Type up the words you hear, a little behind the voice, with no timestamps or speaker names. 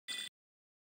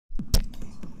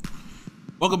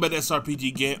Welcome back to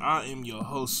SRPG Game. I am your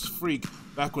host, Freak,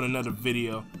 back with another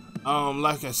video.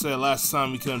 Like I said last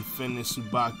time, we couldn't finish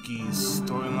Tsubaki's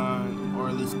storyline, or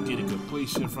at least get a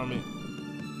completion from it.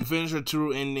 We finished her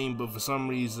true ending, but for some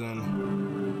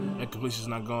reason, that completion's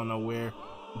not going nowhere.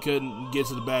 We couldn't get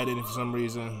to the bad ending for some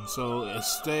reason, so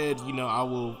instead,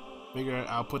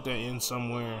 I'll put that in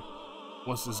somewhere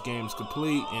once this game is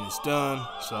complete and it's done.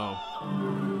 So,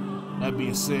 that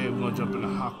being said, we're gonna jump into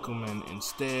Hakumen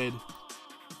instead.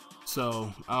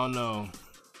 So, I don't know.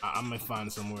 I may find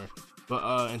it somewhere.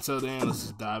 But until then, let's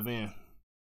just dive in.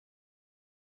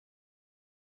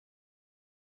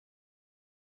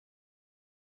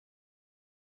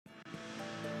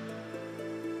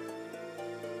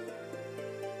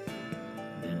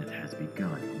 Then it has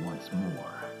begun once more.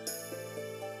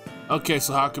 Okay,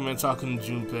 so Hakumen talking to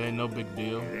Junpei, no big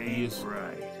deal. He is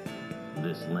right.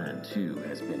 This land too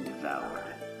has been devoured.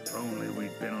 If only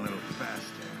we'd been a little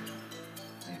faster.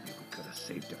 Maybe we could have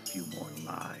saved a few more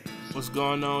lives. What's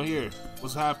going on here?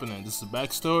 What's happening? This is the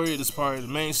backstory? This part of the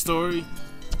main story?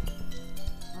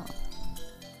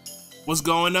 What's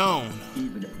going on?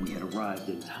 Even if we had arrived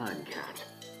in time, Cat,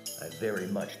 I very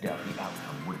much doubt the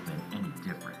outcome would have been any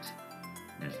different.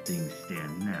 As things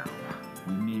stand now,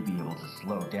 we may be able to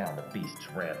slow down the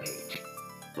beast's rampage,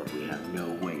 but we have no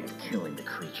way of killing the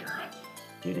creature.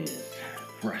 It is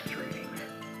frustrating.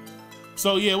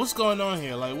 So yeah, what's going on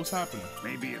here? Like, what's happening?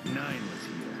 Maybe if Nine was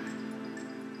here,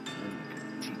 then we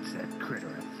could teach that critter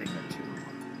a thing or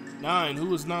two. Nine?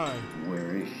 Who is Nine?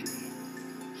 Where is she?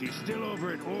 She's still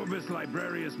over at Orbis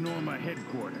Librarius Norma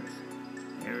headquarters.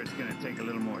 I hear it's gonna take a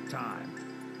little more time.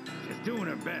 She's doing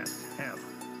her best. Hell,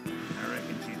 I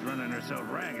reckon she's running herself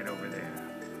ragged over there.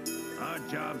 Our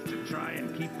job's to try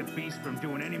and keep the beast from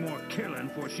doing any more killing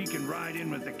before she can ride in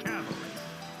with the cavalry.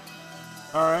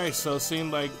 Alright, so it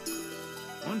seemed like...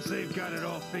 Once they've got it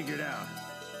all figured out,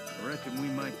 I reckon we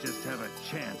might just have a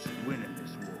chance at winning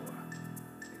this war.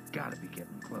 They've gotta be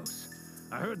getting close.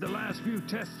 I heard the last few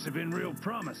tests have been real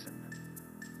promising.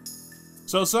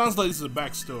 So it sounds like this is a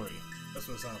backstory. That's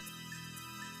what it sounds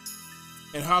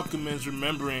like. And Hakumen's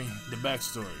remembering the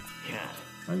backstory. Cat,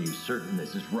 are you certain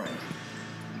this is right?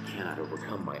 I cannot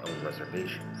overcome my own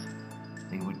reservations.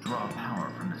 They would draw power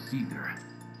from the Seether,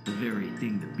 the very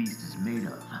thing the beast is made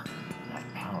of.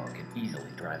 That power can easily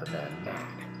drive a man mad.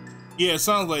 Yeah, it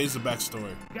sounds like it's a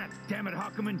backstory. God damn it,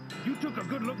 Hakumen, you took a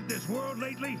good look at this world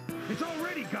lately? It's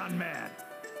already gone mad.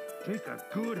 Take a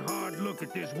good hard look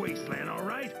at this wasteland, all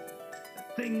right?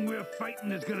 The thing we're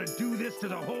fighting is gonna do this to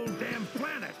the whole damn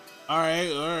planet.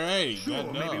 Alright.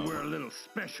 Sure, maybe we're a little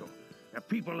special. Now,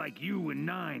 people like you and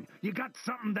Nine, you got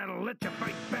something that'll let you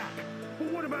fight back.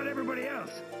 But what about everybody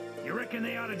else? You reckon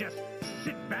they ought to just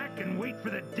sit back and wait for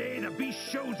the day the beast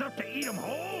shows up to eat them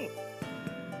whole?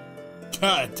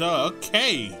 God,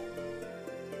 okay.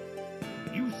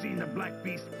 You've seen the black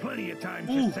beast plenty of times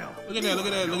Ooh, yourself. look at that.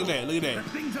 The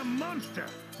thing's a monster,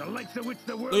 the likes of which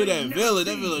the world Look at ain't that never village.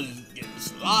 That seen. village is getting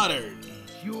slaughtered.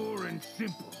 Pure and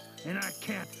simple, and I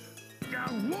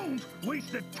won't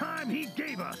waste the time he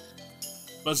gave us.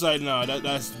 But it's like, no,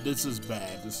 this is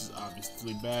bad. This is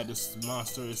obviously bad. This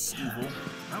monster is evil.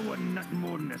 I wasn't nothing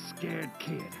more than a scared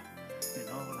kid, and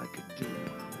all I could do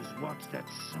was watch that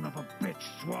son of a bitch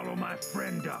swallow my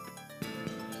friend up.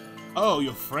 Oh,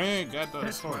 your friend got the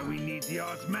That's sword. why we need the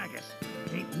Ars Magus.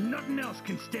 Ain't nothing else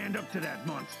can stand up to that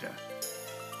monster.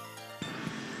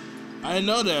 I didn't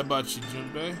know that about you,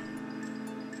 Junpei.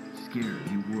 Scared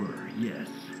you were, yes.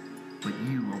 But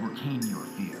you overcame your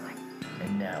fear.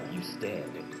 And now you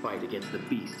stand and fight against the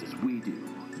beast as we do.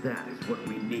 That is what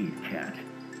we need, Cat.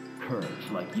 Courage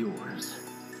like yours.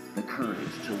 The courage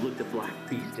to look the black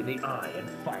beast in the eye and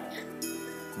fight.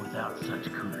 Without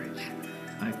such courage,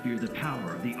 I fear the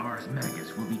power of the Ars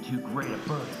Magus will be too great a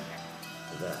burden.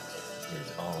 That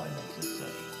is all I meant to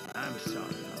say. I'm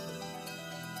sorry,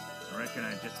 Hakumen. I reckon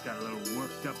I just got a little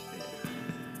worked up there.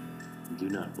 Do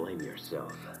not blame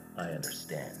yourself. I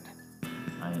understand.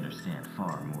 I understand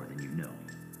far more than you know.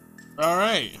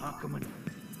 Alright. Hakumen,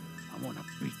 I want to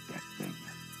beat that thing.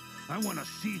 I want to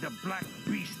see the black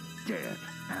beast dead.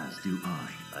 As do I.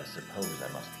 I suppose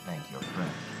I must thank your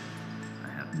friend. I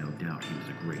have no doubt he was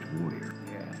a great warrior.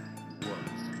 Yeah, he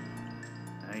was.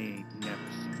 I ain't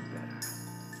never seen better.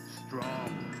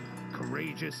 Strong,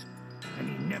 courageous, and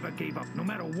he never gave up, no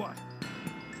matter what. Can't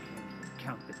even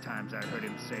count the times I heard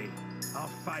him say, "I'll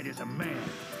fight as a man,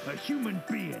 a human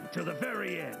being, till the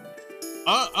very end."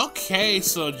 Okay,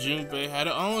 so Junpei had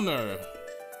an owner.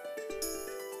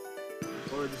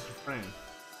 Or just a friend.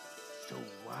 So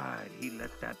why'd he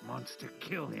let that monster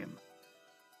kill him?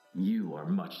 You are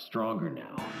much stronger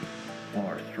now.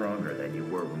 far stronger than you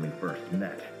were when we first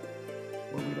met.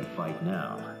 Were we to fight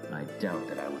now, I doubt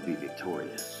that I would be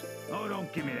victorious. Oh,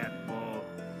 don't give me that bull.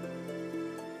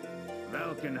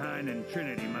 Valkenhayn and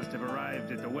Trinity must have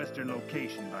arrived at the western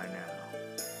location by now.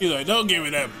 He's like, don't give me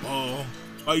that bull.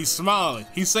 Why you smiling?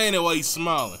 He's saying it while he's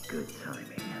smiling. Good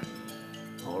timing.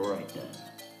 Alright then.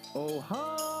 Oh,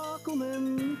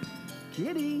 Huckleman!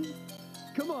 Kitty!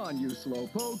 Come on, you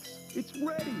slowpokes. It's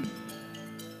ready!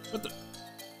 What the?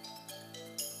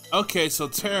 Okay, so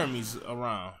Terramy's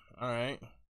around. Alright.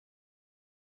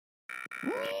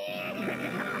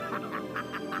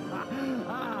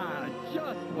 Ah,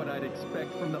 just what I'd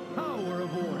expect from the power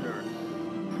of order.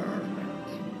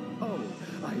 Perfect. Oh,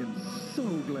 I am so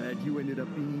glad you ended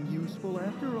up being useful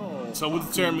after all. So what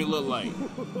does Terramy look like?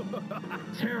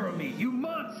 Terramy, you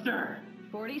monster!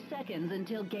 40 seconds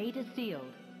until gate is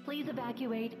sealed. Please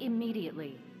evacuate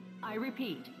immediately. I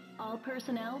repeat, all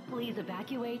personnel, please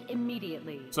evacuate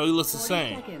immediately. So he looks the 40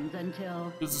 same. seconds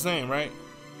until... It's the same, right?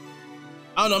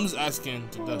 I don't know, I'm just asking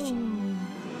deduction.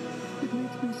 Oh, it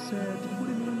makes me sad to put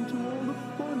an end to all the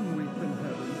fun we've been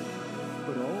having.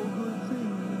 But all good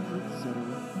things, etc.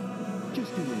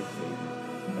 Just do me a favor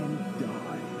and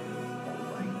die.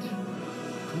 Alright?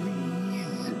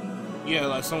 Please? Yeah,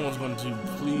 like someone's going to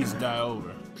please die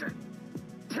over.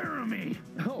 Terramy!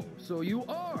 Oh, so you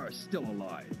are still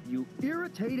alive, you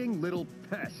irritating little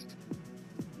pest.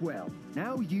 Well,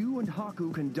 now you and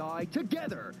Haku can die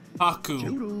together. Haku.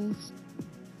 Toodles.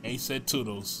 And he said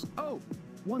toodles. Oh,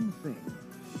 one thing.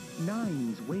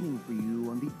 Nine's waiting for you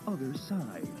on the other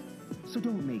side. So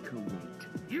don't make her wait.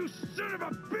 You son of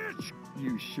a bitch!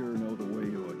 You sure know the way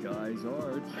to a guy's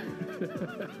art.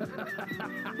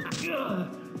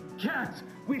 Cat,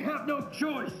 we have no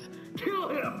choice! Kill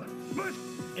him! But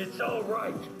It's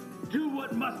alright! Do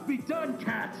what must be done,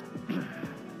 Cat!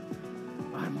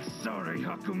 I'm sorry,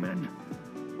 Hakumen.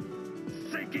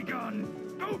 Sekigon,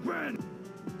 open!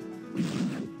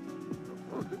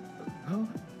 Huh?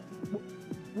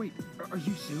 Wait, are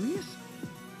you serious?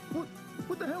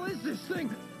 What the hell is this thing?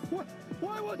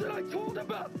 Why wasn't I told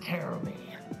about? Terramy,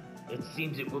 it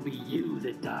seems it will be you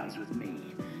that dies with me,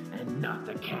 and not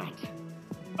the cat.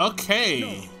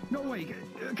 Okay. No way.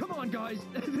 Come on, guys.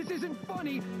 This isn't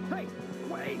funny. Hey,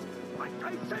 wait.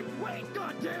 I said wait,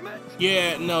 goddammit.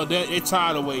 Yeah, no, they're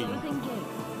tired of waiting. Closing gate.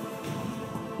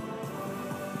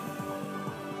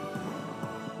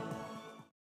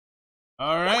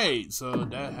 Alright, so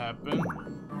that happened.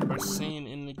 First scene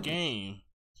in the game.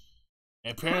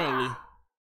 Apparently.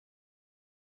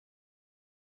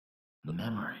 The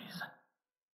memories.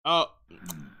 Oh.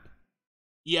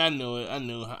 Yeah, I knew it. I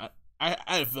knew. I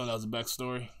had a feeling that was a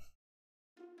backstory.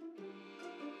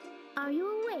 Are you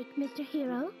awake, Mr.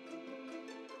 Hero?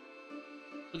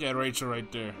 Look at Rachel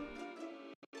right there.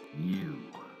 You.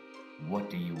 What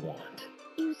do you want?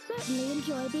 You certainly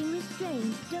enjoy being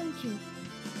restrained, don't you?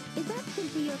 Is that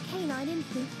simply your canine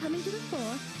instincts coming to the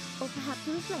fore, or perhaps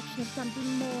a reflection of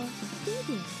something more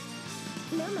serious?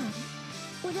 No matter.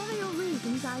 Whatever your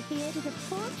reasons, I fear it is a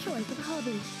poor choice of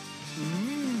hobby.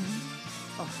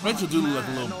 Rachel do look like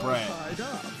a little brat.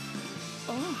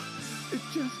 Oh, it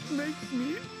just makes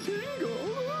me tingle.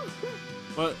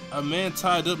 But a man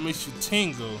tied up makes you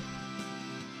tingle.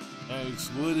 Alex,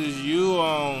 what is you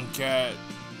on, cat?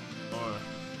 Or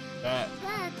bat?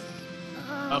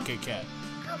 That's, Okay, cat.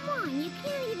 come on, you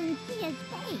can't even see his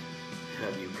face.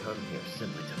 Have you come here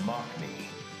simply to mock me?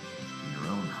 Your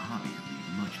own hobbies leave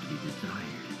much to be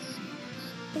desired, it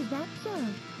seems. Is that so?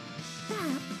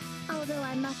 Perhaps, although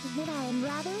I must admit I am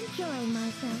rather enjoying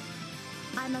myself.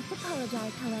 I must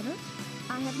apologize, however.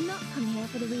 I have not come here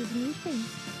for the reason you think.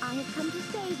 I have come to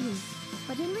save you,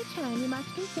 but in return you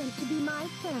must consent to be my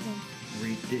servant.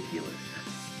 Ridiculous.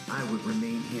 I would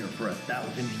remain here for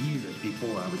 1,000 years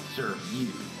before I would serve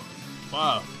you.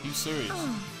 Wow, you serious?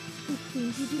 Oh, it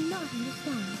seems you do not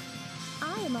understand.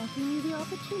 I am offering you the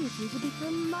opportunity to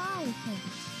become my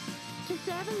servant. To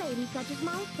serve a lady such as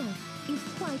myself is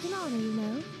quite an honor, you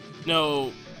know.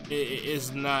 No,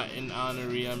 it's not an honor.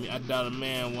 I mean, I doubt a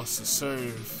man wants to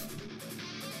serve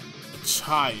a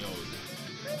child.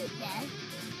 Princess,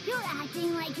 you're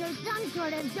acting like you're some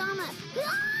sort of dumb...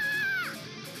 Ah!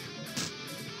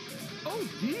 Oh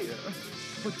dear.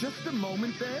 For just a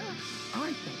moment there,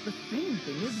 I thought the same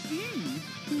thing as Eve.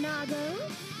 Nago?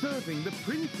 Serving the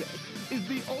princess is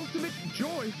the ultimate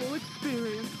joyful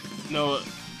experience. No,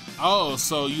 oh,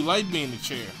 so you like being in the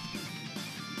chair.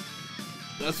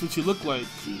 That's what you look like.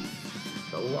 Gee,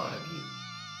 a lot of you.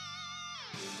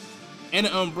 And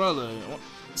an umbrella.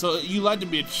 So you like to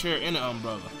be a chair and an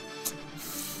umbrella.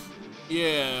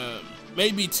 Yeah,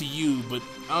 maybe to you, but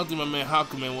I don't think my man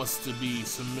Hakuman wants to be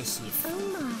submissive.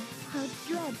 Oh my, how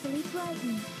dreadfully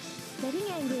frightening. Getting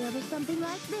angry over something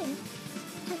like this?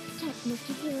 Tut,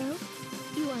 Mr. Hero.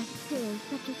 You are still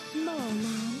such a small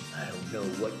man. I don't know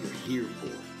what you're here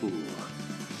for, fool.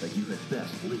 But you had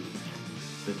best leave.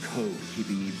 The code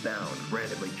keeping me bound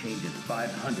randomly changes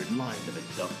 500 lines of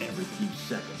itself every few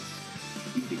seconds.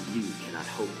 Even you cannot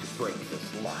hope to break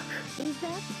this lock. Is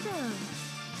that so?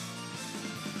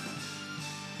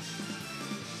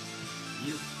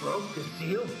 You broke the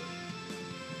seal?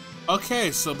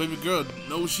 Okay, so baby girl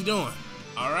know what she doing.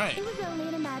 Alright. It was only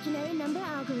an imaginary number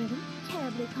algorithm,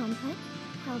 terribly complex.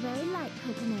 How very like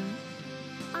Continuum.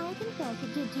 I confess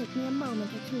it did take me a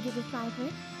moment or two to decipher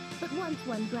it, but once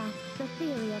one grasps the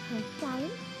theory of her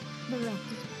science, the rest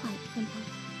is quite simple.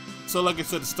 So like I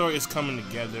said, the story is coming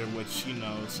together, which, you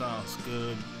know, sounds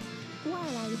good.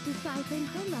 While I was deciphering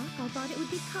her luck, I thought it would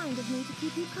be kind of me to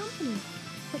keep you company,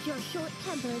 but your short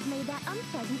temper has made that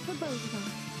unpleasant for both of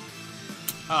us.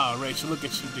 Ah, Rachel, look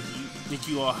at you. Think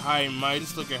you all high and mighty?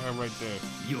 Just look at her right there.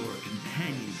 Your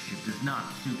companionship does not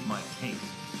suit my taste.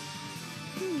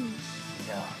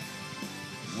 Now,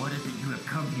 what is it you have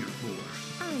come here for?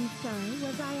 I'm sorry,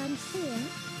 was I unclear?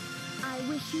 I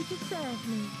wish you to serve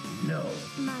me. No.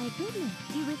 My goodness,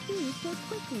 you refuse so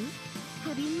quickly.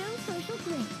 Have you no social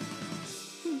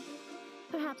grace?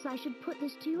 Perhaps I should put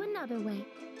this to you another way.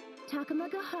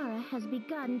 Takamagahara has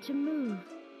begun to move.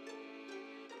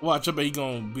 Watch, I bet he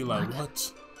gonna be like,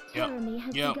 what? Jeremy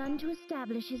has begun to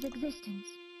establish his existence,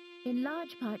 in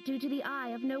large part due to the eye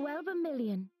of Noel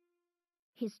Vermillion.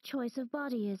 His choice of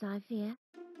body is, I fear,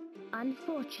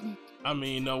 unfortunate. I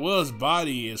mean, Noel's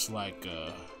body is like,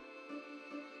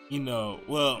 you know,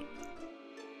 well,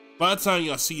 by the time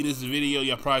y'all see this video,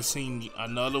 y'all probably seen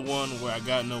another one where I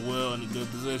got Noel in a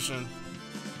good position.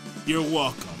 You're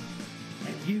welcome.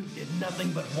 And you did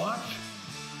nothing but watch?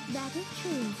 That is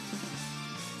true.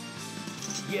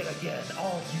 Yet again,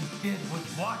 all you did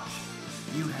was watch.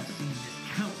 You have seen this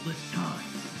countless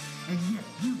times, and yet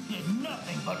you did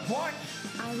nothing but watch.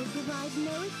 I will provide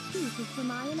no excuses for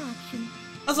my inaction.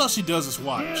 That's all she does is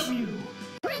watch. Damn you!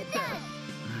 Princess!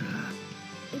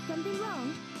 Is something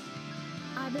wrong?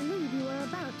 I believe you are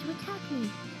about to attack me.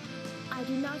 I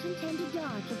do not intend to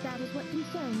dodge if that is what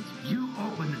concerns you. You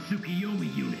opened the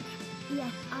Tsukiyomi unit.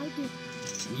 Yes, I did.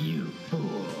 You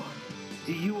fool.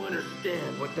 Do you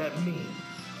understand what that means?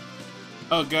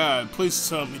 Oh God, please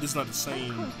tell me this is not the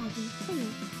same. Of course I do,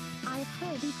 please. I have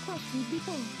heard these questions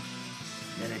before.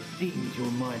 Then it seems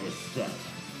your mind is set.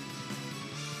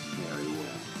 Very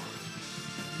well.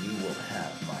 You will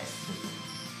have my assistance.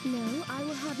 No, I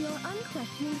will have your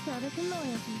unquestioning service and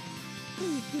loyalty.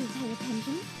 Please do pay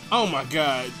attention. Oh my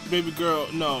God, baby girl,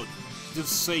 no.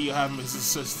 Just say you have his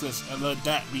assistance and let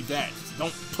that be that.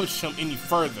 Don't push him any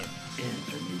further.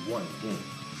 Answer me one thing.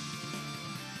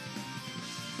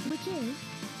 Which is?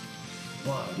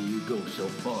 Why do you go so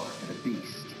far to the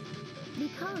beast?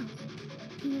 Because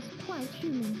he is quite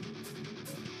human.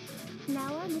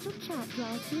 Now our little chat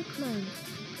draws to a close.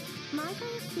 Might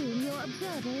I assume your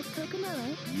observer is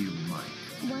Kokonoe? You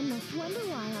might. One must wonder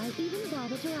why I even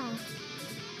bother to ask.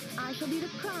 I shall be the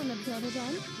prime observer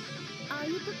then. Are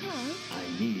you prepared?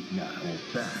 I need not hold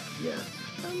back, yes.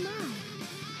 Oh my.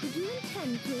 Did you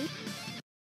intend to?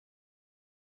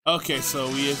 Okay, so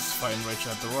we is fighting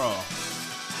Rachel after all.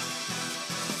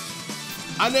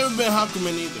 I've never been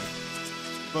Hakuman either,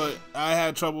 but I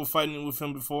had trouble fighting with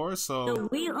him before, so The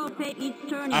wheel of fate is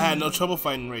turning. I had no trouble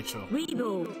fighting Rachel.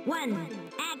 Rebel 1,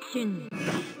 action.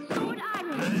 Sword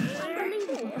Iron!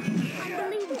 Unbelievable!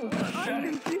 Unbelievable!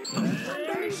 Unbelievable!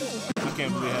 I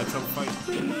can't believe I had trouble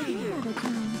fighting. Maybe another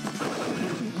time.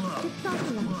 Just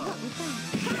Sakura, what was that?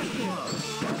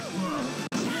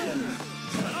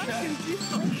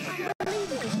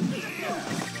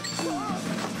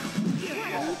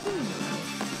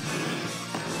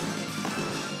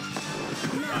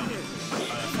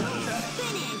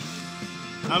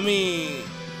 I mean,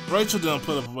 Rachel didn't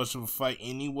put up much of a fight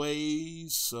anyway,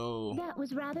 so... That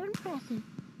was rather impressive.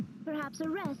 Perhaps a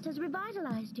rest has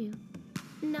revitalized you.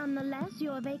 Nonetheless,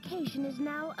 your vacation is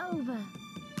now over.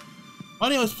 Why do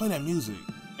they always play that music?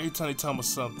 Every time they tell me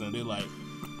something, they like...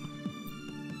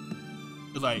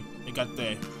 they got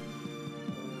that...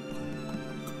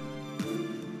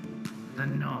 The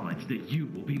knowledge that you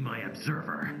will be my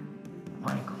observer.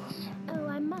 Michaels. Oh,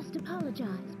 I must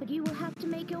apologize, but you will have to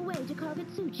make your way to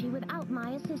Kagutsuchi without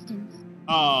my assistance.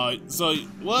 So,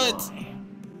 what?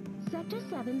 Sector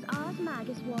 7's Ars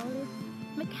Magus wall is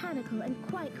mechanical and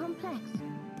quite complex.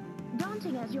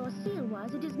 Daunting as your seal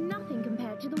was, it is nothing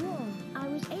compared to the wall. I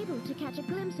was able to catch a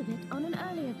glimpse of it on an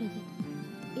earlier visit.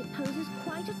 It poses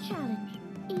quite a challenge,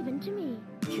 even to me.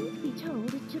 Truth be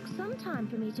told, it took some time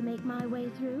for me to make my way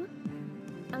through.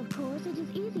 Of course, it is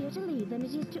easier to leave than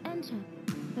it is to enter,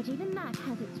 but even that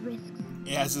has its risks.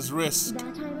 It has its risks.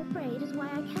 That, I'm afraid, is why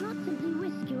I cannot simply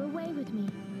whisk you away with me.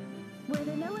 Were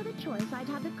there no other choice, I'd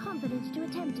have the confidence to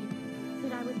attempt it,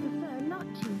 but I would prefer not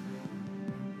to.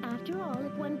 After all,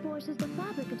 if one forces the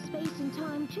fabric of space and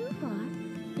time too far,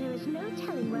 there is no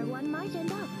telling where one might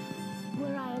end up.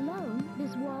 Were I alone,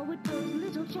 this wall would pose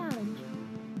little challenge.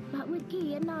 But with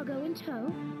Guy and Nago in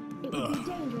tow, it would be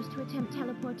dangerous to attempt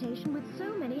teleportation with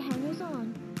so many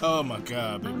hangers-on. Oh my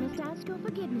god, I baby. must ask your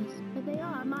forgiveness, but they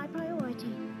are my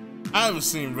priority. I haven't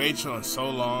seen Rachel in so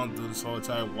long through this whole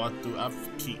entire walkthrough. I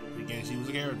keep forgetting she was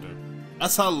a character.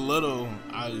 That's how little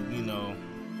I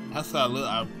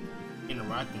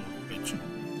interacting with Rachel.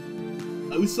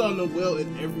 Like, we saw Noelle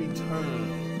in every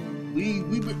turn.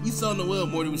 We saw Noelle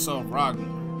more than we saw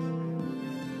Ragnar.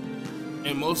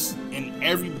 And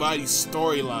everybody's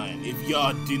storyline, if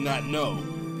y'all did not know.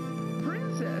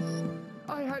 Princess,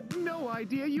 I had no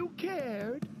idea you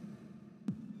cared.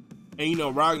 And you know,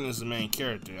 Ragnar's the main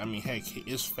character. I mean, heck,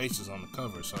 his face is on the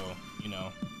cover, so, you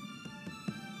know.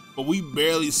 But we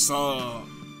barely saw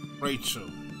Rachel.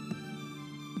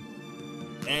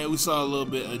 And we saw a little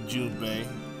bit of Junpei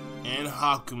and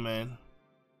Hakumen.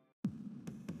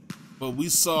 But we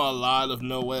saw a lot of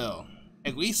Noelle.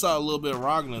 Heck, we saw a little bit of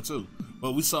Ragnar too.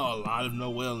 But we saw a lot of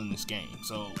Noelle in this game,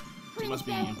 so it must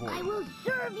be important. I will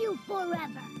serve you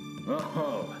forever.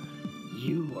 Oh,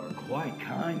 you are quite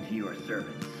kind to your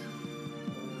servants.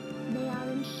 They are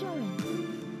insurance.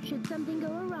 Should something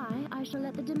go awry, I shall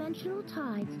let the dimensional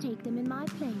tides take them in my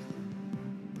place.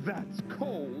 That's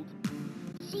cold.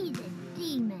 She's a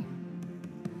demon.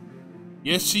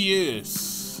 Yes, she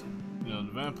is. You know,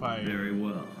 the vampire. Very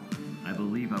well. I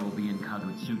believe I will be in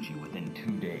Kagutsuchi within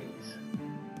 2 days.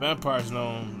 Vampire's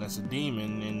known as a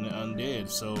demon and undead,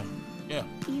 so yeah.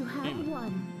 You have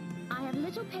won. I have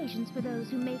little patience for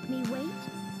those who make me wait.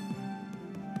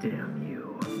 Damn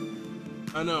you.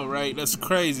 I know, right? That's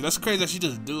crazy. That's crazy that she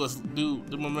just do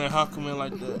my man Hakumen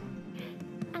like that.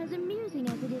 As amusing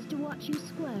as it is to watch you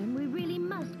squirm, we really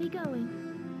must be going.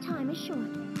 Time is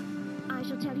short. I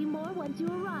shall tell you more once you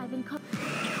arrive in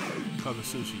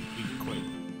Kagutsuchi, eat quick.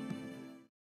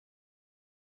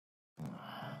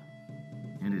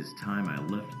 It is time I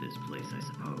left this place, I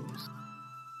suppose.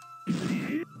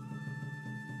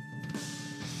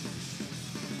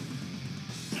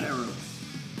 Haru,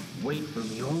 wait for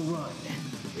me or run.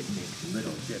 It makes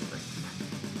little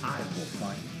difference. I will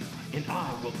find you, and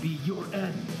I will be your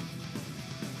end.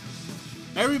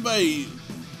 Everybody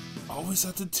always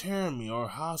have to Terumi or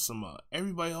Hasuma.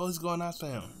 Everybody always going after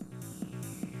him.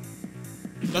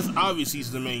 That's obvious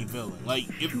he's the main villain. Like,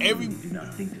 if every... You do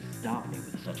not think to stop me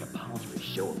with such a paltry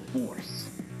show of force.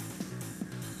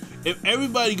 If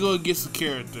everybody go against the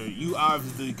character, you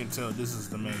obviously can tell this is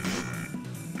the main villain.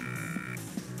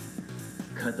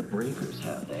 Cut the breakers,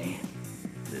 have they?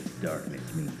 This darkness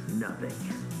means nothing.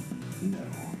 No.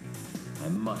 I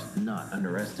must not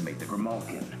underestimate the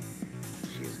Grimalkin.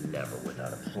 She is never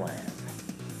without a plan.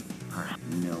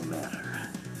 No matter.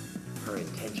 Her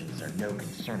intentions are no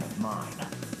concern of mine.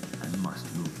 I must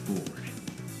move forward.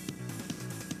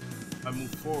 I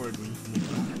move forward when you move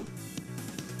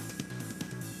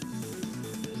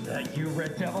back. Is that you,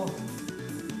 Red Devil?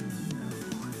 No.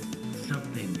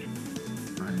 Something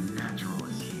unnatural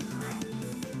is here.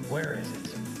 Where is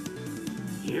it?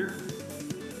 Here?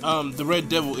 The Red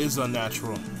Devil is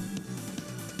unnatural.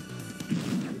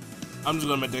 I'm just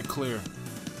gonna make that clear.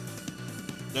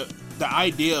 The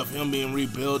idea of him being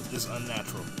rebuilt is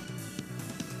unnatural.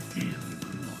 Damn you,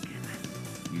 Grimalkin.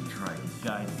 You tried to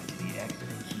guide me to the exit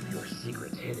and keep your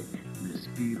secrets hidden. This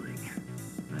feeling,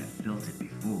 I've felt it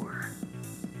before.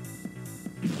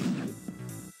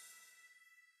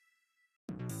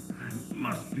 I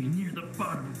must be near the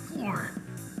bottom floor.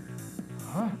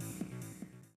 Huh?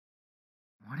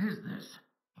 What is this?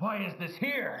 Why is this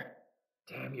here?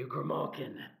 Damn you,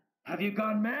 Grimalkin. Have you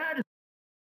gone mad?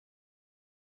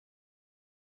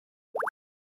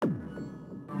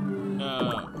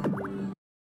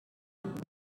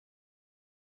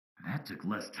 That took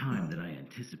less time than I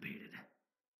anticipated.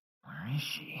 Where is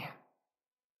she?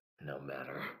 No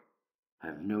matter.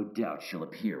 I've no doubt she'll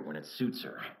appear when it suits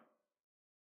her.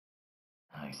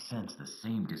 I sense the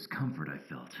same discomfort I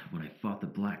felt when I fought the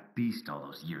Black Beast all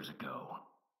those years ago.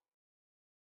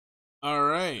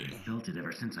 Alright. I felt it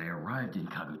ever since I arrived in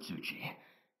Kagutsuchi.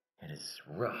 It is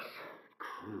rough,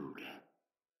 crude.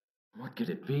 What could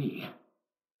it be?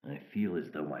 I feel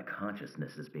as though my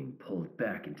consciousness is being pulled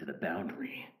back into the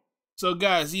boundary. So,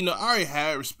 guys, you know, I already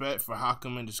had respect for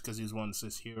Hakumen just because he was one of the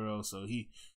 6 heroes. So, he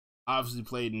obviously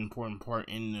played an important part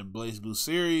in the BlazBlue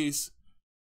series.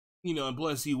 You know, and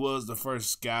plus, he was the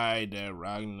first guy that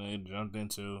Ragnar jumped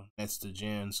into next to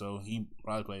Jin. So, he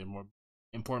probably played a more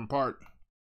important part.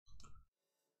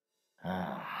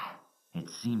 Ah, it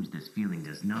seems this feeling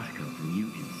does not come from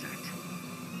you, insect.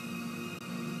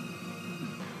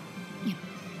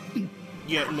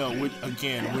 Yeah, no,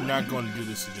 we're not going to do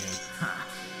this again. Ha!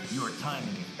 Your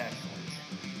timing is excellent.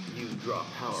 You draw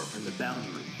power from the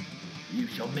boundary. You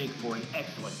shall make for an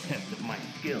excellent test of my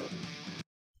skill.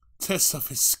 Test of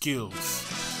his skills.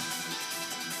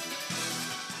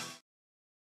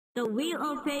 The wheel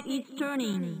of fate is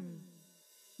turning.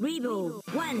 Rebel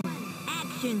 1,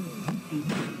 action.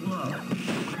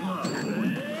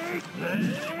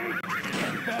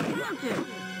 Counter.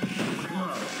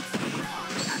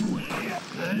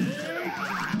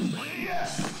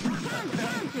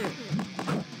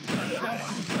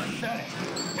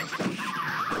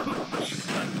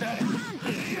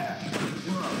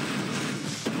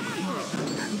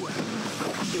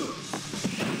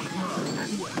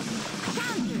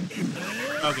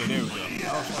 Okay, there we go.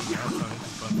 There we go.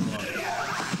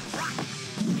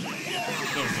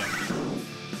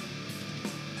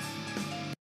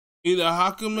 Either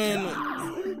Hakumen.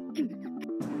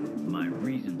 My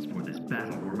reasons for this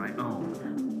battle were my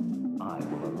own. I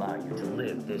will allow you to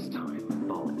live this time,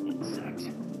 fallen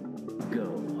insect.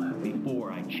 Go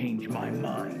before I change my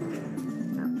mind.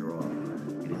 After all,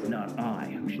 it is not I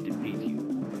who should defeat you.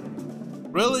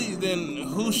 Really? Then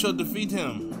who shall defeat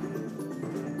him?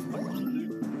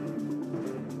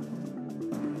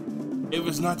 If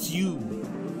it's not you. The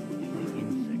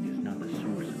insect is not the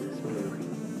source of this feeling,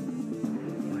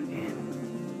 but him.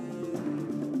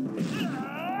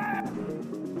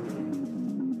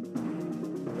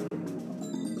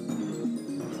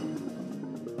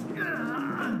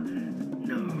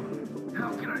 No,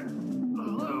 how can I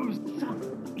lose?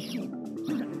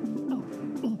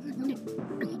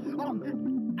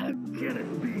 How can it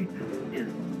be? Is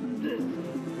this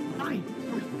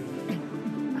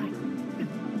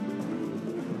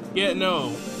Yeah,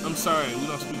 no. I'm sorry. We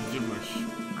don't speak gibberish.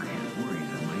 I had worried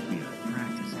I might be out of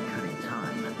practice at cutting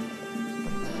time, but it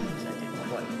seems I did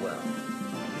quite well.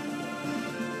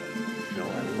 So I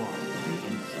lost to the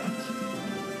insect.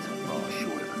 To fall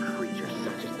short of a creature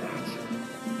such as that.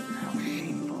 How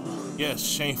shameful. Yes,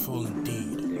 shameful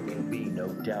indeed. There can be no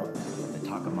doubt that the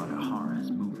Takamagahara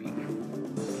is moving.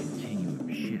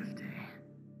 Continuum shifting.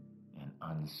 An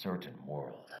uncertain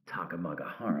world.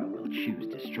 Takamagahara will choose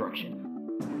destruction.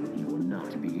 He will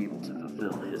not be able to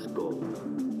fulfill his goal.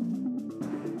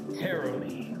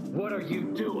 Terumi, what are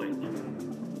you doing?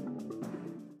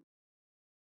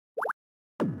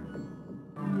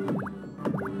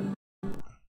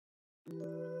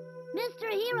 Mr.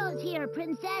 Hero's here,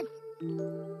 Princess.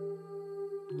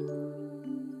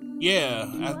 Yeah,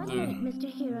 You are after. late, Mr.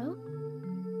 Hero.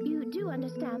 You do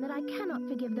understand that I cannot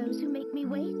forgive those who make me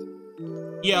wait?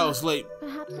 Yeah, I was late.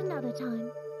 Perhaps another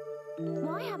time.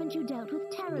 Why haven't you dealt with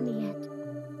Terumi yet?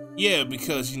 Yeah,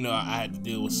 because, you know, I had to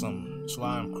deal with some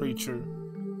slime creature.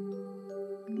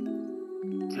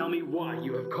 Tell me why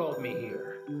you have called me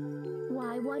here.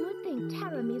 Why, one would think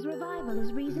Terumi's revival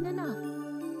is reason enough.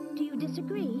 Do you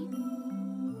disagree?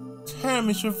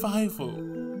 Terumi's revival.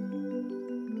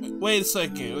 Wait a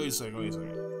second.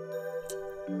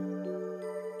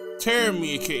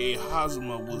 Terumi, aka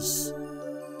Hazuma, was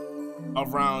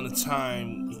around the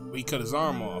time he cut his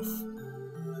arm off.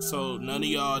 So none of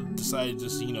y'all decided to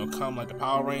just, you know, come like the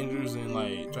Power Rangers and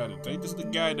like try to take this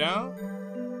guy down?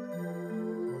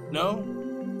 No?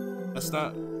 That's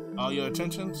not all your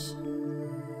intentions?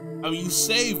 I mean, you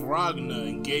saved Ragnar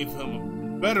and gave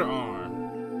him a better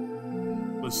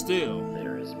arm. But still.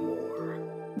 There is more.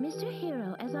 Mr.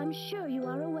 Hero, as I'm sure you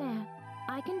are aware,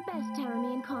 I can best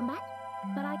Terumi in combat,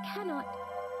 but I cannot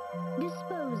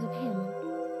dispose of him.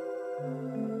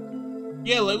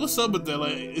 Yeah, like, what's up with that?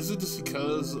 Like, is it just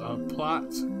because of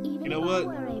plot? Even You know if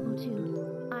what? I were able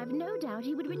to, I've no doubt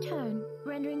he would return,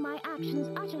 rendering my actions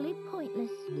utterly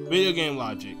pointless. Video game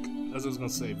logic. That's what I was gonna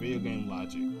say. Video game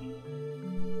logic.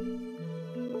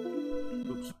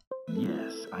 Oops.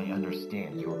 Yes, I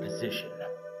understand your position.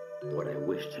 What I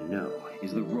wish to know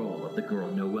is the role of the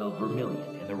girl Noelle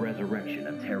Vermilion in the resurrection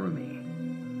of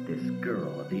Terumi. This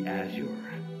girl of the Azure.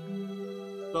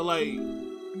 So, like,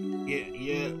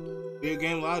 yeah. Video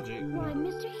game logic. Why,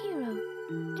 Mr. Hero,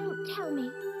 don't tell me.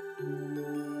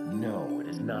 No, it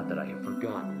is not that I have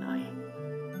forgotten.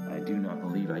 I do not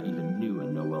believe I even knew a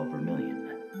Noelle Vermilion.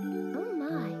 Oh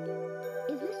my.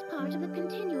 Is this part of the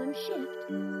Continuum shift?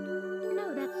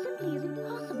 No, that simply isn't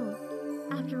possible.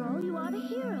 After all, you are the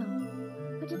hero.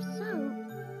 But if so,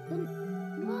 then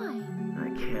why? I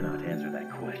cannot answer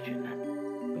that question.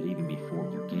 But even before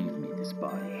you gave me this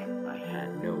body, I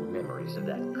had no memories of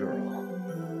that girl.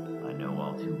 I know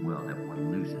all too well that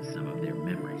one loses some of their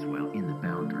memories while in the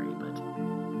boundary, but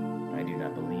I do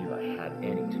not believe I had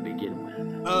any to begin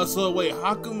with. So wait,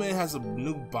 Hakumen has a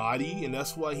new body, and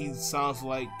that's why he sounds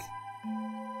like...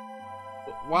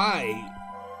 Why?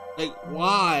 Like,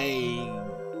 why?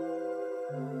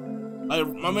 Like,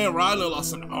 my man Rhino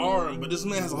lost an arm, but this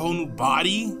man has a whole new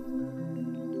body?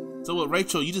 So what,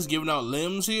 Rachel, you just giving out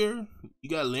limbs here? You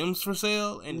got limbs for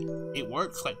sale, and it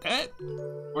works like that?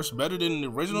 Works better than the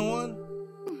original one?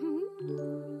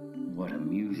 What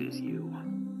amuses you?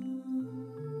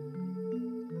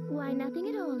 Why, nothing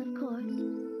at all, of course.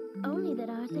 Only that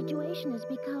our situation has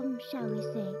become, shall we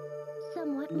say,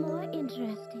 somewhat more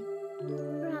interesting.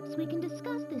 Perhaps we can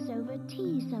discuss this over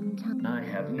tea sometime. I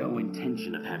have no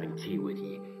intention of having tea with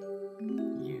you.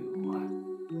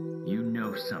 You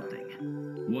know something.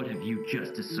 What have you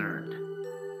just discerned?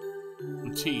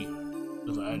 Tea.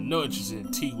 I know what you're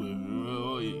in tea with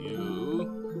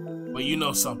you. But you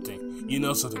know something. You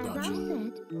know something, don't As I you?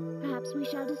 said, perhaps we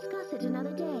shall discuss it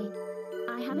another day.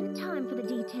 I haven't time for the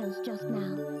details just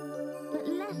now. But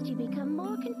lest you become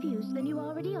more confused than you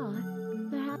already are,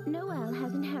 perhaps Noel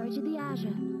has inherited the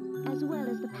Azure, as well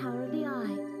as the power of the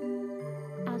Eye.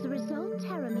 As a result,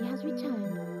 Terami has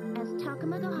returned, as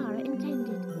Takamagahara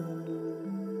intended.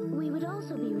 We would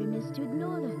also be remiss to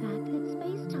ignore the fact that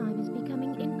space-time is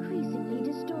becoming increasingly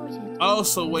distorted. Oh,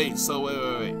 so wait. So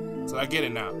I get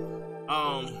it now.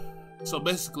 So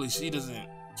basically she's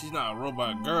not a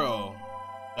robot girl.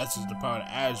 That's just the power of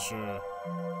Azure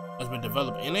that's been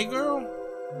developed in a girl?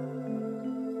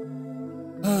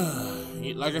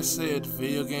 Like I said,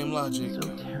 video game logic. So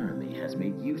Terami has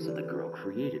made use of the girl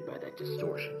created by that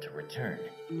distortion to return.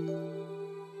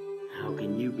 How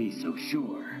can you be so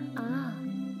sure? Ah,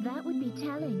 that would be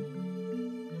telling.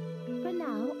 For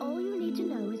now, all you need to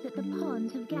know is that the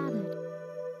pawns have gathered.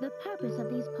 The purpose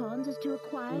of these pawns is to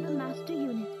acquire the master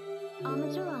unit,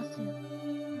 Amaterasu.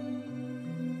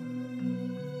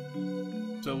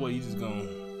 So what, you just going?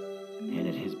 And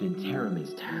it has been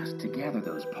Terami's task to gather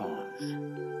those pawns.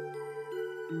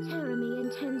 Terami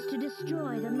intends to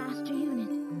destroy the master unit.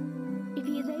 If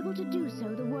he is able to do so,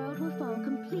 the world will fall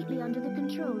completely under the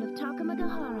control of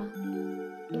Takamagahara.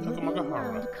 It will be a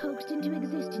world coaxed into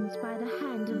existence by the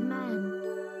hand of man.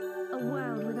 A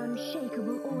world with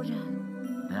unshakable order.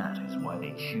 That is why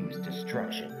they choose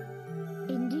destruction.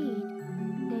 Indeed,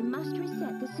 they must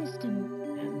reset the system.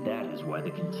 And that is why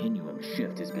the Continuum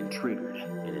shift has been triggered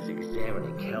and is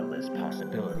examining countless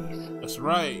possibilities. That's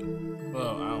right.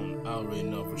 Well, I don't really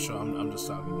know for sure. I'm just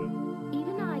talking.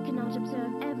 Even I cannot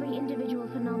observe every individual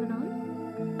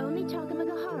phenomenon. Only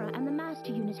Takamagahara and the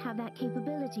master unit have that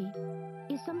capability.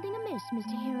 Is something amiss,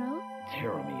 Mr. Hero?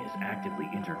 Terami is actively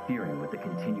interfering with the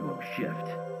Continuum shift.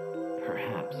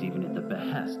 Perhaps even at the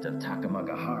behest of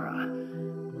Takamagahara.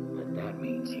 But that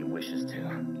means he wishes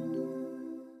to.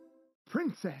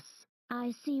 Princess!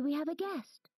 I see we have a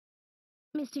guest.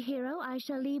 Mr. Hero, I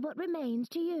shall leave what remains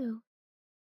to you.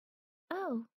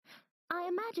 Oh, I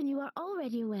imagine you are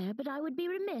already aware, but I would be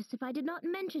remiss if I did not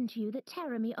mention to you that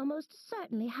Terami almost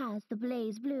certainly has the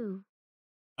BlazBlue.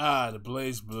 Ah, the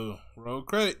BlazBlue. Roll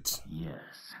credits.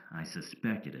 Yes, I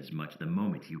suspected as much the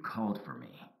moment you called for me.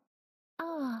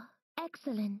 Ah,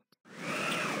 excellent.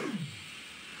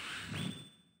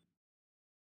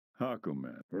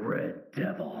 Hakumen. Red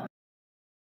Devil.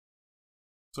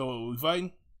 So what, we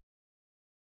fighting?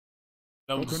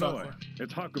 That was the Kokonoi, sucker.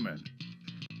 it's Hakumen.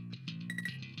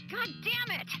 God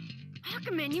damn it!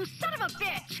 Hakumen, you son of a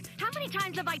bitch! How many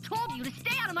times have I told you to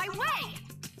stay out of my way?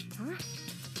 Huh?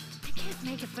 I can't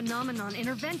make a phenomenon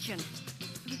intervention.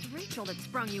 It was Rachel that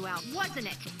sprung you out, wasn't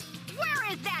it?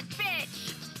 Where is that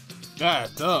bitch?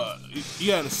 God, dog. You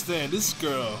gotta understand, this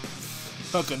girl,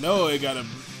 Kokonoi, got a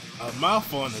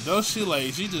mouth on her, don't she?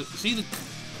 Like,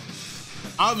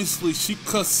 obviously, she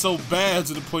cussed so bad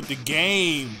to the point the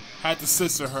game had to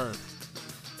censor her.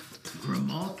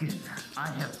 Grimalkin, I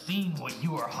have seen what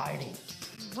you are hiding.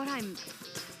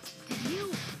 Did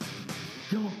you?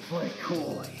 Don't play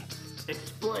coy.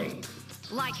 Explain.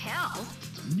 Like hell?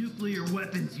 Nuclear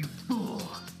weapons, you fool.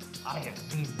 I have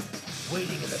seen them,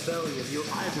 waiting in the belly of your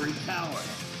ivory tower.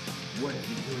 What is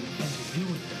it you intend to do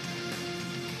with them?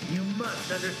 You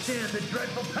must understand the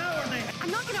dreadful power they have.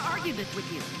 I'm not gonna argue this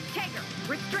with you. Kager,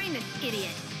 restrain this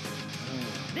idiot.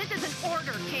 This is an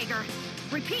order, Kager.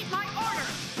 Repeat my order.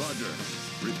 Roger.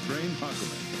 Restrain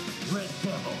Hakumen. Red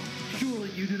Devil, surely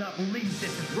you do not believe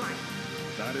this is right.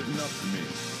 That is enough to me.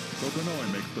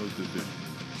 Kokonoi makes those decisions.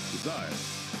 Besides,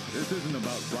 this isn't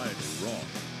about right or wrong.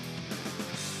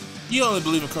 You only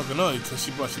believe in Coconut because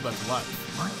she brought you back to life.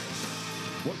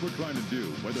 What we're trying to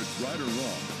do, whether it's right or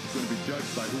wrong, is going to be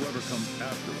judged by whoever comes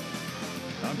after us.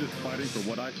 I'm just fighting for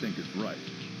what I think is right.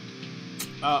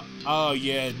 Oh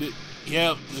yeah,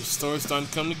 yep, the story's starting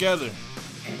to come together.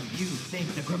 And you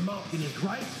think the Grimalkin is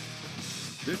right?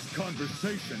 This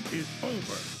conversation is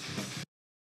over.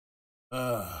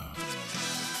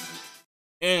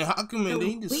 And how come they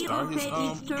need to start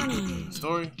his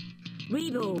story?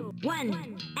 Rebel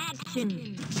 1,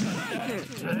 action.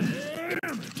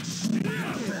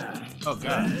 Oh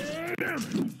god.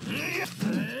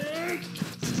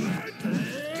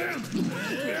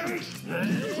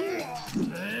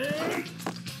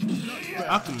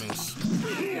 Alchemist.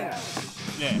 Yeah.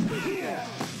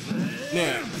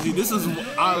 Yeah. See, this is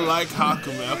I like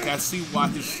Hakumen. Okay, I see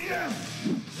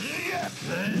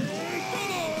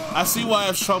why I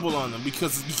have trouble on him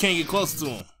because you can't get close to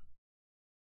him.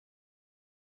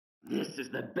 This is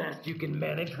the best you can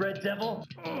manage, Red Devil?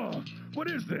 Oh, what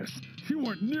is this? You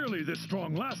weren't nearly this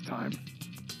strong last time.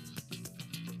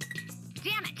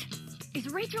 Damn it! Is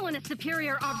Rachel in a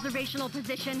superior observational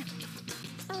position?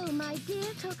 Oh, my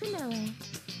dear Kokonoe.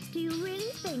 Do you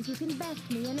really think you can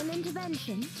best me in an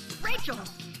intervention? Rachel!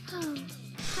 Oh,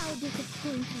 how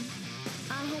disappointing.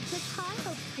 I had such high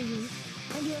hopes for you,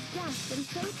 and you have dashed them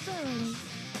so thoroughly.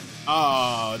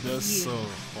 Oh, that's so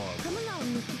horrible. Come along,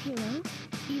 Mr. Hero.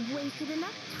 You've wasted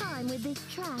enough time with this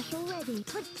trash already.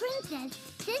 But Princess,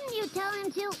 didn't you tell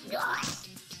him to...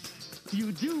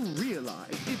 You do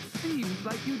realize it seems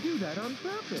like you do that on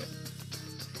purpose.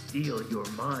 Steel your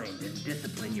mind and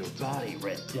discipline your body,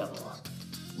 Red Devil.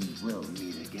 We will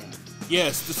meet again.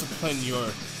 Yes, discipline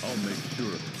your... I'll make sure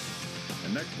of it.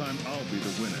 And next time I'll be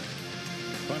the winner.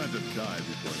 Try not to die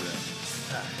before then.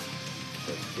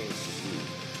 The same to you.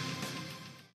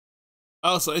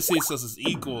 Oh, so it sees us as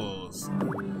equals.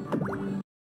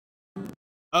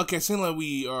 Okay, seems like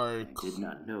we are... I did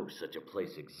not know such a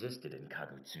place existed in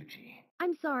Kagutsuchi.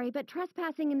 I'm sorry, but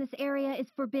trespassing in this area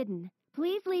is forbidden.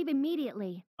 Please leave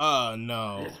immediately. Oh,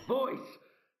 no. This voice!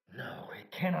 No, it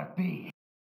cannot be.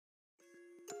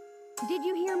 Did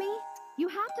you hear me? You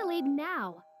have to leave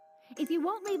now. If you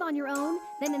won't leave on your own,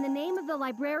 then in the name of the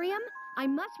librarium, I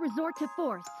must resort to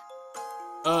force.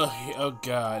 Oh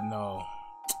God, no.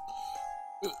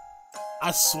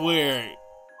 I swear,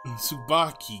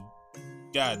 Tsubaki,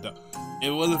 God, it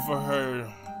wasn't for her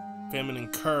feminine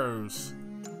curves,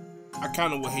 I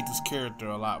kind of would hate this character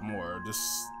a lot more.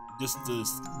 Just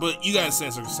this, but you gotta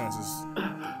sense circumstances.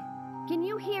 Can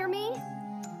you hear me?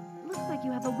 Looks like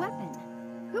you have a weapon.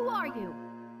 Who are you?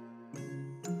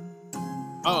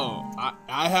 Oh,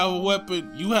 I have a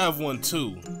weapon. You have one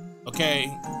too.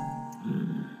 Okay.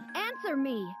 Answer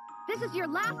me. This is your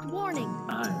last warning.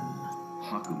 I'm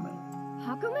Hakumen.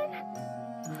 Hakumen?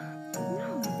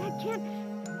 No, that can't...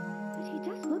 But he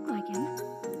does look like him.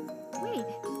 Wait,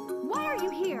 why are you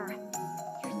here?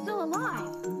 You're still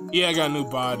alive. Yeah, I got a new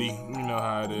body. You know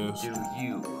how it is. Do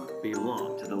you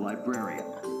belong to the librarian?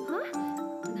 Huh?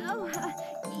 Oh,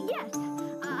 yes.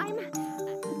 I'm...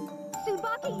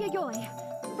 Tsubaki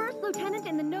Yayoi. First Lieutenant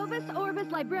in the Novus Orbis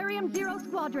Librarium Zero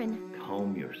Squadron.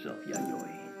 Calm yourself,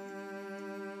 Yayoi.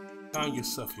 Calm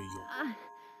yourself, Yayoi.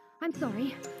 I'm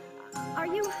sorry. Are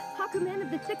you Hakumen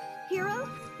of the 6 Heroes?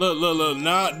 Look.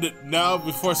 Now,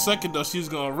 before a second though, she's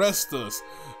gonna arrest us.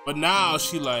 But now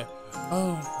she like,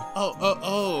 Please,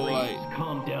 like...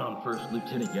 calm down, First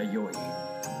Lieutenant Yayoi.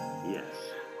 Yes,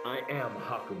 I am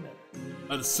Hakumen.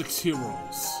 Of the 6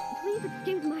 Heroes. Please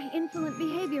excuse my insolent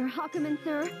behavior, Hakumen,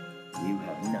 sir. You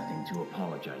have nothing to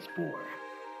apologize for.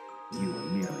 You were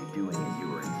merely doing as you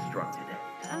were instructed.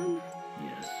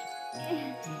 Yes?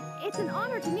 It's an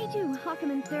honor to meet you,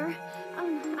 Hakumen, sir.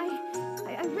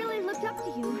 I really looked up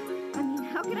to you. I mean,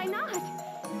 how could I not?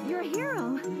 You're a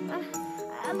hero.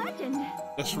 A legend.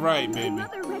 That's right, baby. My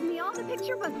mother read me all the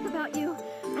picture books about you,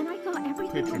 and I saw every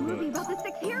single movie about the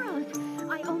 6 heroes.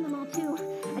 I own them all too,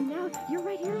 and now you're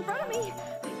right here in front of me.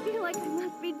 I feel like I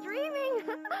must be dreaming.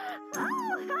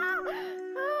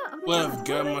 What I've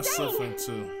got myself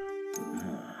into.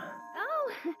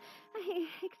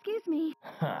 Excuse me.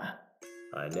 Ha!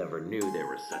 I never knew there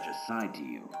was such a side to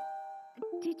you.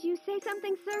 Did you say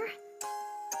something, sir?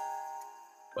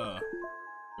 Here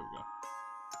we go.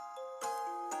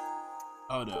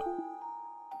 Hold up.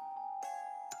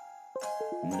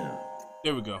 No.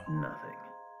 There we go. Nothing.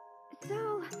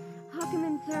 So,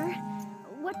 Hakumen, sir,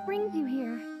 what brings you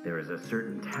here? There is a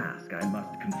certain task I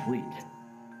must complete.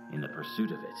 In the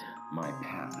pursuit of it, my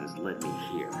path has led me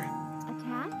here. A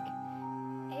task?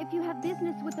 if you have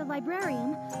business with the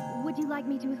librarian, would you like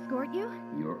me to escort you?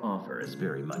 Your offer is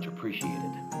very much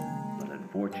appreciated, but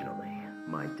unfortunately,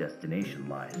 my destination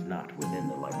lies not within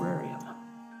the librarium.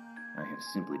 I have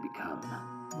simply become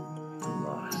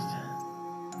lost.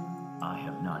 I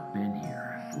have not been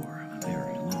here for a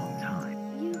very long time.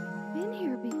 You've been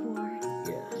here before.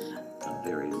 Yes, a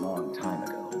very long time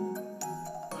ago.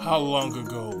 How long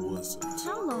ago was it?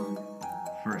 How long?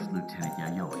 First Lieutenant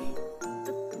Yayoi.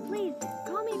 Please,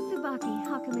 call me Tsubaki,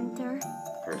 Hakumen, sir.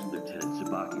 First Lieutenant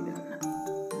Tsubaki,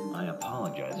 then. I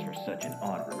apologize for such an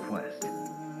odd request,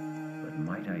 but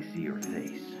might I see your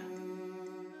face?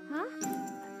 Huh?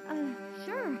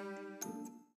 Sure.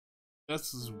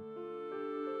 This is...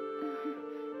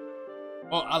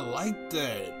 Oh, I like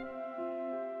that.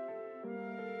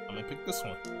 I'm gonna pick this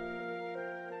one.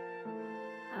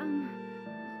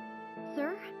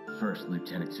 Sir? First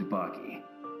Lieutenant Tsubaki.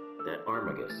 That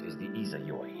Armagus is the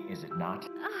Izayoi, is it not?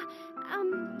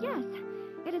 Yes.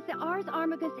 It is the Ars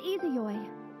Armagus Izayoi.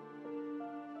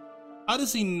 How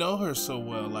does he know her so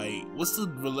well? Like, what's the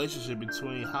relationship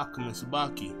between Hakumen and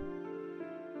Tsubaki?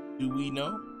 Do we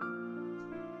know?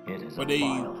 It is Were a they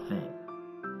vile thing.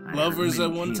 lovers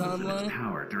at one timeline?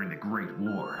 Power during the Great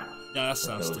War. Yeah, that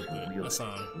sounds stupid. That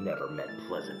sounds never meant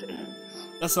pleasant ends.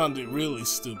 That sounded really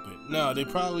stupid. No, he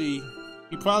probably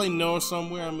know her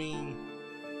somewhere. I mean,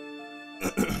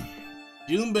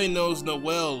 Junbei knows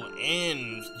Noelle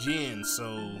and Jin,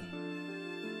 so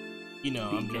you know,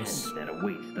 I'm just. The end that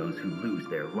awaits those who lose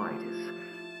their light is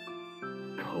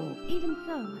cold. Even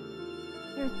so,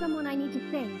 there's someone I need to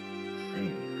save.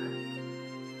 Save.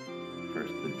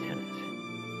 First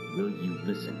Lieutenant, will you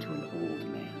listen to an old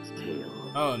man's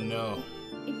tale? Oh no.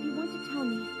 If you want to tell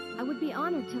me, I would be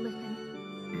honored to listen.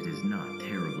 It is not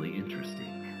terribly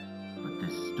interesting, but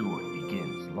this story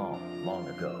begins long, long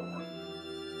ago.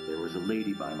 There was a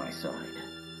lady by my side.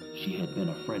 She had been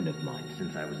a friend of mine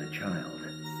since I was a child.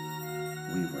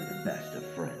 We were the best of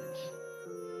friends.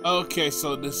 Okay,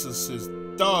 so this is his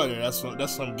daughter. That's what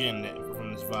I'm getting at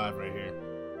from this vibe right here.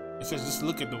 It says, just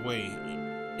look at the way.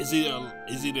 Is it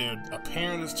a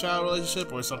parent-child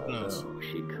relationship or something else? Oh,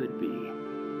 she could be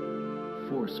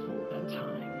forceful at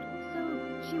times.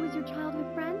 So, she was your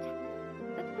childhood friend?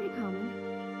 That's pretty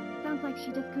common. Sounds like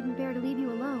she just couldn't bear to leave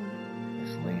you alone.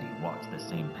 This lady walked the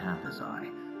same path as I,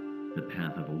 the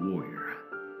path of a warrior.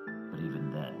 But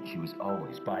even then, she was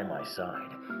always by my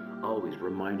side, always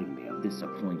reminding me of this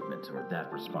appointment or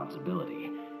that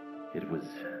responsibility. It was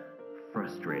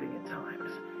frustrating at times,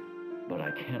 but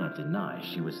I cannot deny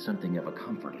she was something of a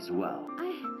comfort as well.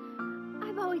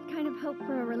 I've always kind of hoped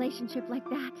for a relationship like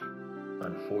that.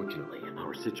 Unfortunately,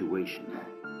 our situation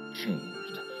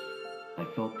changed. I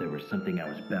felt there was something I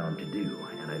was bound to do,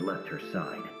 and I left her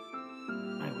side.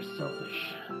 I was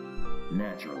selfish.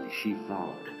 Naturally, she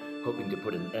followed, hoping to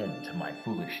put an end to my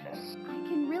foolishness. I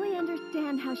can really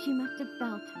understand how she must have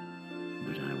felt.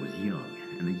 But I was young,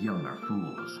 and the young are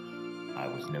fools. I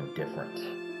was no different.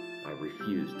 I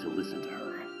refused to listen to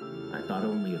her. I thought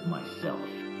only of myself.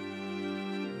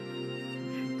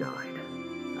 She died.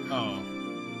 Oh.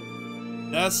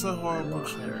 That's a horrible I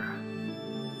lost her.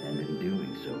 And in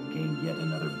doing so, gained yet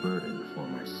another burden for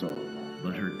my soul.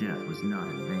 But her death was not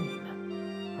in vain.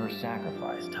 Her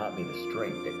sacrifice taught me the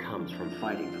strength that comes from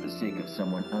fighting for the sake of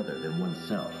someone other than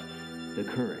oneself. The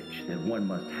courage that one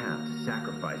must have to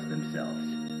sacrifice themselves.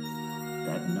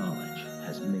 That knowledge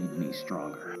has made me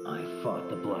stronger. I fought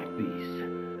the Black Beast,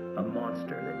 a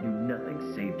monster that knew nothing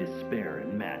save despair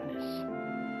and madness.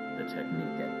 The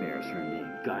technique that bears her name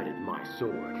guided my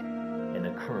sword, and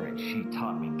the courage she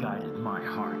taught me guided my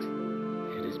heart.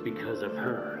 It is because of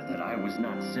her that I was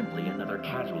not simply another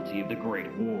casualty of the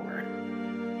Great War.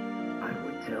 I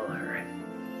would tell her.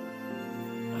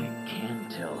 I can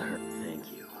tell her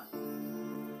thank you.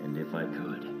 And if I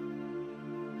could,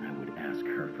 I would ask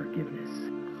her forgiveness.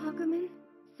 Hakumen,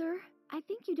 sir, I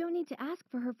think you don't need to ask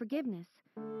for her forgiveness,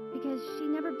 because she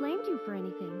never blamed you for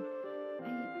anything.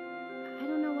 I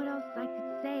don't know what else I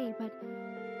could say, but...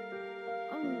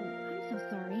 Oh, I'm so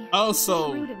sorry. Oh, It's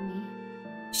so rude of me.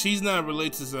 she's not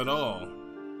related to us at all.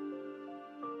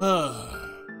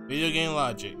 Video game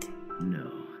logic. No.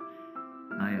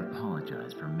 I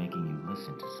apologize for making you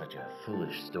listen to such a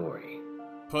foolish story.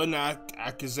 Putting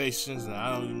accusations and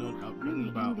I don't even know what Really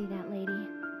about. envy that lady.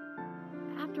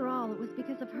 After all, it was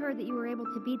because of her that you were able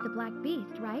to beat the Black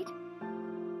Beast, right?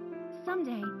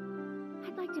 Someday,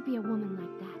 I'd like to be a woman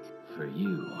like that. For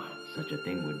you, such a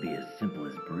thing would be as simple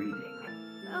as breathing.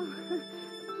 Oh,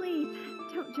 please,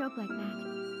 don't joke like that.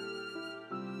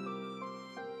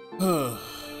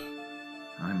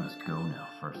 I must go now,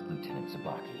 First Lieutenant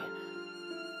Tsubaki.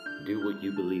 Do what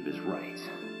you believe is right.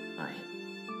 I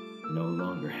no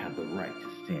longer have the right to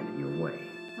stand in your way.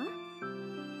 Huh?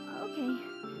 Okay.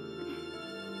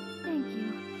 Thank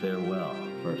you. Farewell,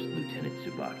 First Lieutenant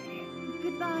Tsubaki.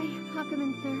 Goodbye,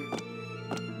 Hakumen, sir.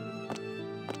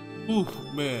 Oof,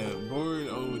 man, bored.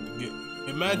 Oh,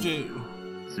 imagine.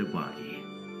 Tsubaki.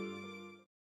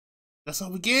 That's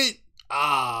all we get?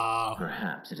 Ah.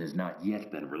 Perhaps it has not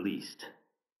yet been released.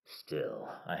 Still,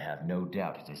 I have no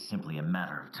doubt it is simply a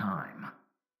matter of time.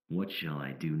 What shall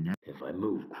I do now? If I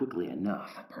move quickly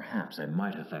enough, perhaps I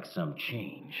might effect some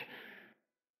change.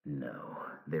 No,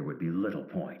 there would be little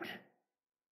point.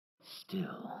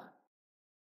 Still.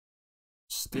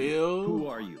 Who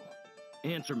are you?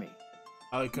 Answer me.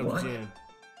 How it comes in.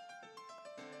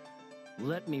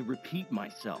 Let me repeat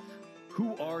myself.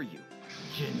 Who are you?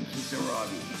 Jin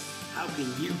Kisaragi. How can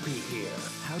you be here?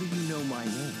 How do you know my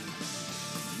name?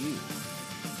 You.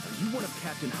 Are you one of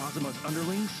Captain Hazuma's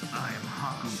underlings? I am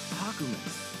Haku. Hakumen.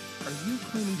 Are you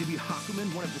claiming to be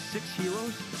Hakumen, one of the 6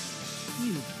 heroes?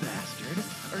 You bastard.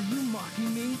 Are you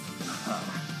mocking me?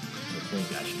 I think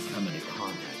I should come into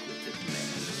contact with this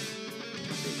man.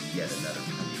 There's yet another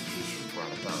permutation brought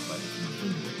about by the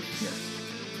continuing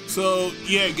shift. So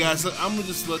yeah, guys, I'm gonna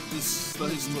just let his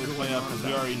story play out because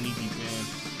we already knee deep in.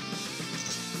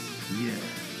 Yes,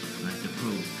 I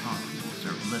suppose talking will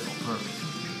serve little purpose to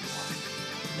you.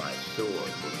 My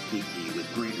sword will speak to you with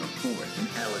greater force and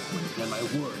eloquence than my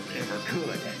words ever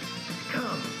could.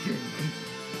 Come, Jinji.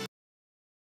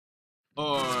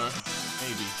 Or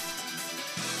maybe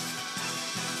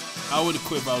I would have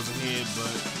quit if I was ahead,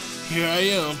 but here I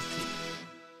am.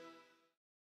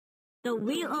 The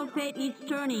wheel of fate is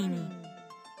turning.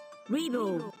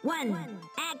 Rebel 1,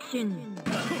 action!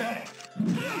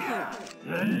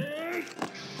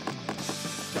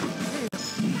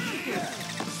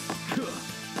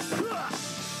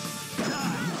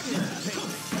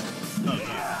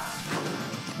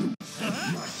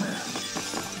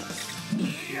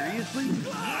 Seriously?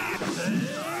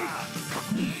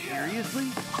 Seriously?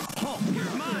 Halt,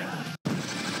 you're mine!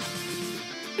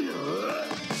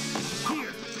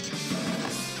 Here!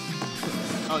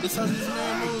 Oh, this how this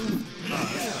man move?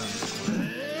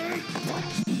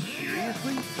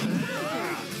 Seriously?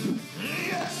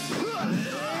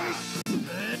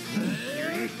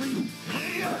 Seriously?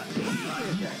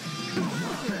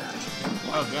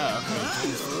 Oh god, okay.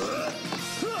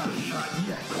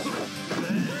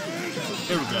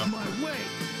 There we go.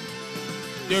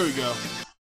 There we go.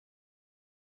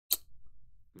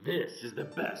 This is the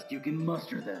best you can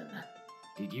muster then.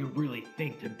 Did you really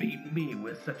think to beat me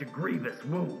with such a grievous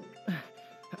wound?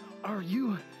 Are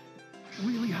you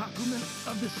really Hakumen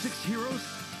of the 6 heroes?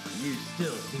 You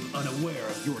still seem unaware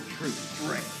of your true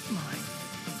strength. My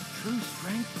true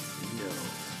strength? No,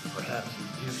 perhaps you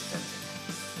do sense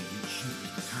it, but you choose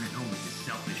to turn it only to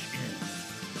selfish ends.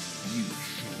 You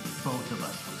shame both of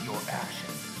us with your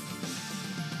actions.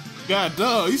 God,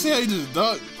 dog, you see how you just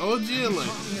ducked? Oh, yeah,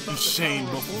 like, you shame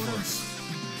both of us.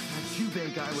 That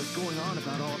Jubei guy was going on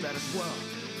about all of that as well,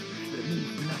 but it means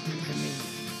nothing to me.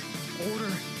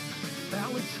 Order,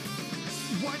 balance,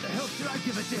 why the hell should I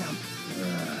give a damn?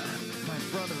 My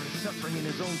brother is suffering in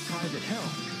his own private hell.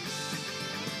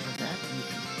 For that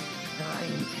reason, I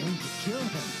intend to kill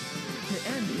him, to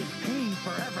end his pain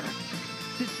forever,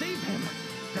 to save him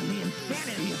from the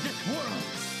insanity of this world.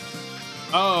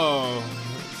 Oh,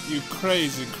 you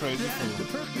crazy, crazy That is the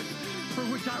fool. purpose for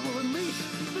which I will unleash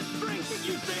the strength that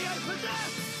you say I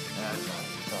possess. That's not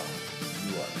so.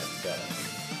 You are pathetic.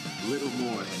 Little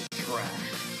more than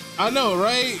trash. I know,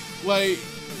 right? Like,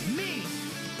 Me?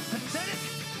 Pathetic?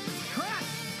 Trash?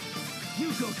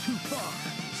 You go too far.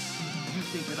 You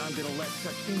think that I'm gonna let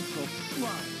such insults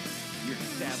slide? You're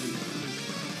sadly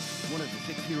mistaken. One of the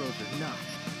 6 heroes or not,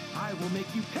 I will make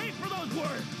you pay for those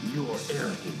words! Your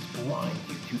arrogance blinds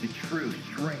you to the true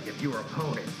strength of your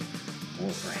opponent.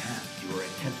 Or perhaps you are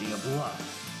attempting a bluff.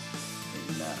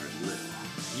 It matters little.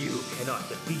 You cannot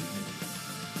defeat me.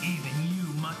 Even you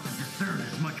must have discerned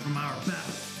as much from our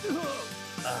battle.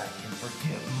 I can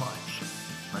forgive much,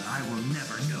 but I will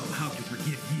never know how to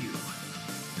forgive you.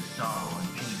 The sorrow and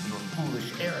pain your foolish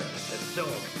arrogance has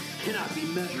sown cannot be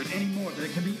measured any more than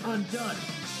it can be undone.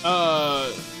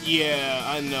 yeah,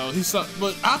 I know.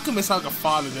 But Alchemist like a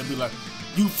father that be like,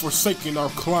 you forsaken our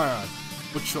clan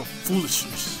with your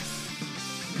foolishness.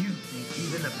 You think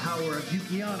even the power of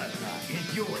Yukiana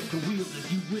is yours to wield as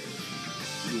you wish.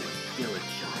 You are still a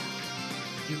child.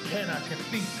 You cannot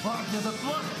defeat Wagner the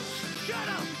Blood. Shut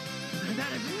up!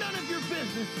 That is none of your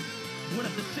business. One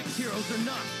of the 6 heroes or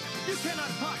not, you cannot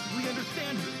possibly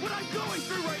understand what I'm going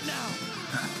through right now.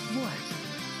 What?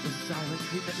 The silent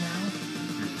treatment now?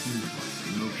 This is my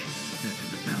emotion set to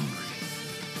the boundary.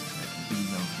 There can be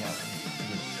no doubt in his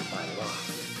feelings of my loss.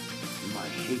 My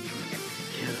hatred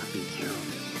cannot be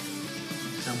terrible.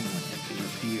 Someone has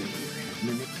interfered here and has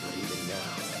manipulated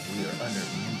now. We are under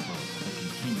the influence of a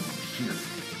continuum shift.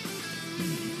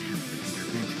 Any attempt at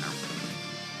intervention are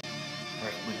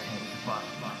First Lieutenant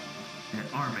Tsubaki. That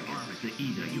Armagus is the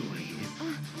Ida you lead.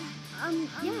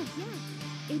 Yes.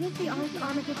 It is the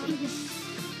Armagus Eden.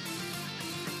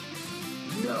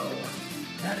 No!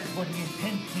 That is what he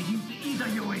intends to use the Ida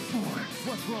Yui for!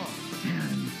 What's wrong? Damn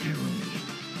you, Jeremy.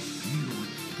 You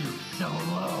would stoop so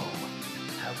low.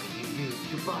 How can you use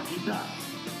Tsubaki thus?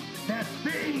 That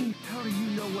thing! How do you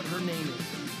know what her name is?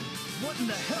 What in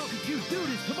the hell did you do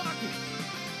to Tsubaki?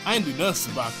 I ain't do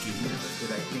nothing, Tsubaki. Never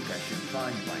did I think I should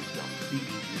find myself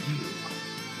speaking to you,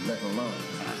 let alone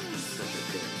asking such a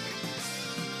thing.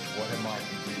 What am I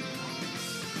to do?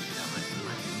 Shall I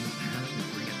select a new path to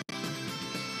bring it?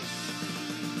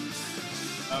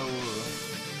 I will.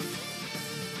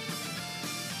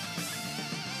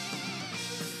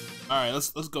 Alright,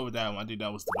 let's go with that one. I think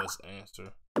that was the best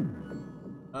answer.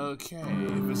 Okay,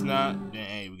 if it's not, then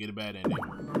hey, we get a bad ending.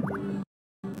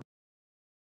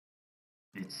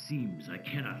 It seems I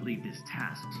cannot leave this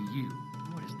task to you.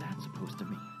 What is that supposed to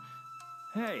mean?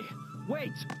 Hey,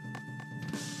 wait!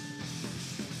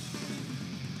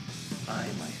 I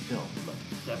myself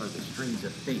must sever the strings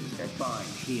of fate that bind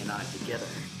he and I together.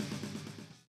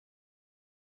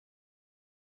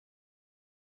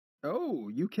 Oh,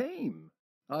 you came.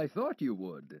 I thought you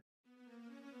would.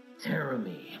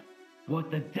 Terrami,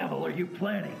 what the devil are you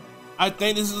planning? I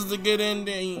think this is the good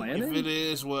ending. Planning? If it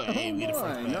is, well, hey, we get the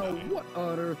first bad Now ending. what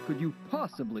on earth could you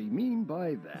possibly mean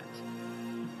by that?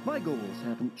 My goals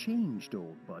haven't changed,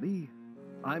 old buddy.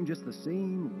 I'm just the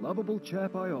same lovable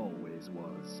chap I always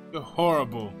was. You're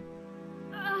horrible.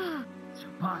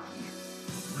 Tsubaki,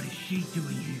 what is she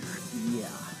doing here? Yeah,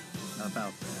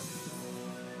 about that.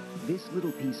 This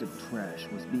little piece of trash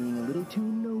was being a little too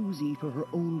nosy for her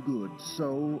own good,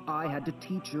 so I had to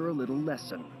teach her a little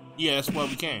lesson. Yeah, that's why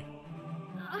we came.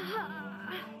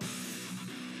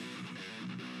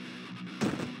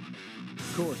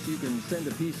 Of course, you can send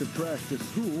a piece of trash to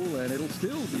school and it'll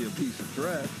still be a piece of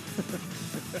trash.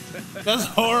 That's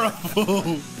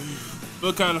horrible.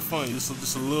 But kind of funny.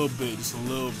 Just a little bit. Just a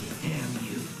little bit. Damn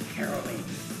you, Caroline.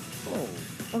 Oh,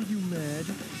 are you mad?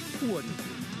 What is it?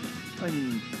 I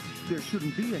mean, there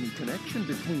shouldn't be any connection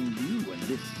between you and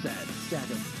this sad sack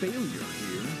of failure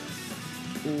here.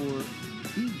 Or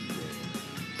is there?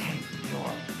 Take your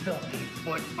filthy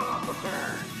foot off of her.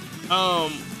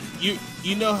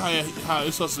 You know how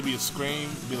it's supposed to be a scream,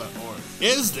 be like, or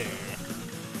is there?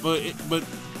 But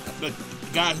the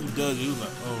guy who does it, he was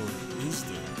like, oh, is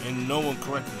there? And no one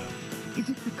corrected him. Is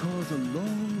it because a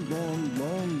long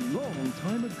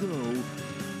time ago?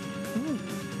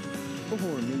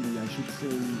 Or maybe I should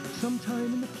say,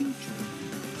 sometime in the future.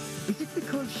 Is it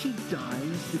because she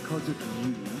dies because of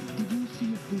you? Did you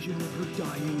see a vision of her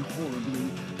dying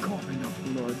horribly, coughing up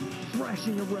blood,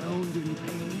 thrashing around in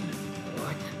pain?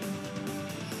 What?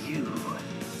 You?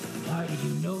 Why do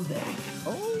you know that?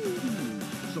 Oh,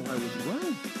 so I was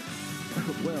right.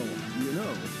 Well, you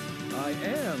know, I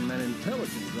am an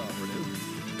intelligence operative.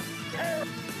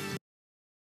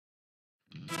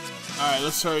 Alright,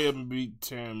 let's hurry up and beat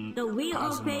Tim. The wheel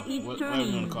of fate is Whatever you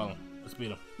want turning. to call him. Let's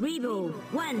beat him. Rebel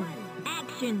 1,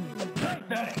 action.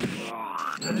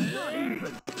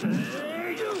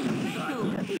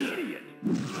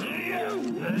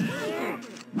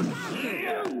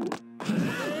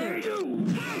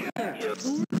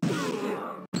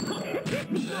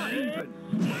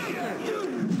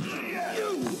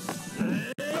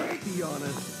 Be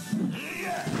honest.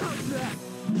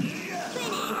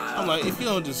 I'm like, if you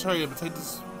don't just hurry up and take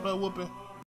this butt whooping.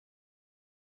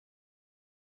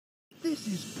 This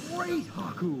is great,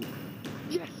 Haku.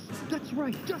 Yes, that's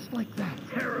right, just like that.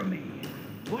 Terrami,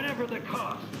 whatever the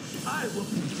cost, I will.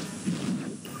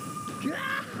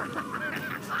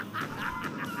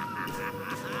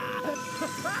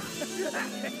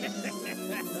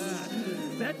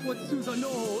 That's what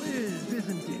Susanoo is,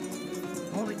 isn't it?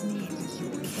 All it needs is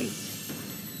your hate.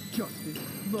 Justice,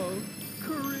 love,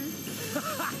 courage.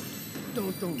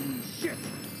 Those don't mean shit.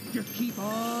 Just keep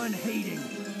on hating.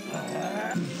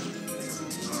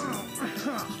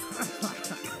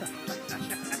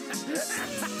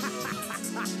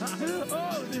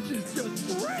 Oh, this is just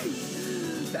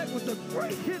great! That was a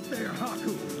great hit there,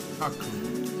 Haku.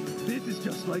 Haku. This is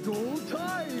just like old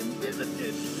times, isn't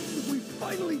it? We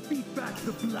finally beat back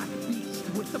the Black Beast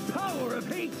with the power of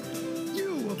hate.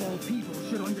 You, of all people,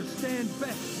 should understand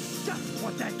best just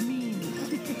what that means.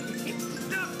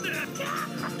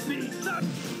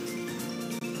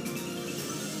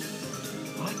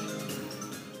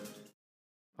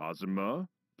 Kazuma,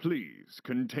 please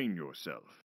contain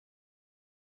yourself.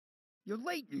 You're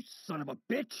late, you son of a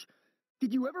bitch!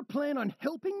 Did you ever plan on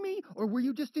helping me, or were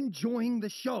you just enjoying the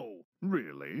show?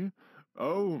 Really?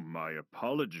 Oh, my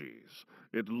apologies.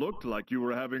 It looked like you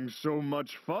were having so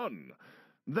much fun.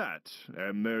 That,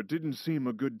 and there didn't seem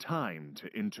a good time to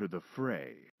enter the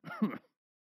fray.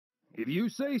 If you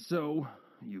say so,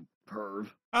 you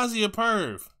perv. How's he a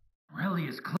perv? Really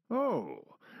is Oh,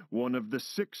 one of the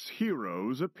 6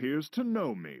 heroes appears to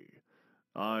know me.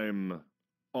 I'm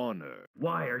honored.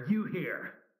 Why are you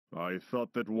here? I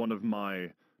thought that one of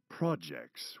my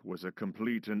projects was a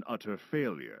complete and utter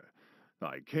failure.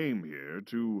 I came here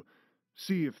to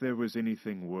see if there was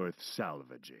anything worth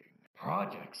salvaging.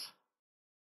 Projects?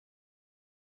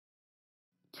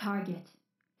 Target.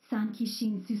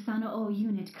 Sankishin Susanoo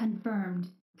unit confirmed.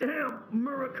 Damn,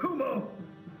 Murakumo!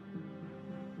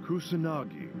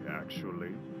 Kusanagi,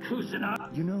 actually.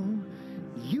 Kusanagi? You know,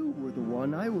 you were the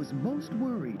one I was most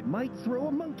worried might throw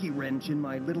a monkey wrench in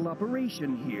my little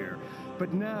operation here.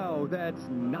 But now that's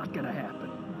not gonna happen.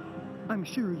 I'm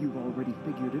sure you've already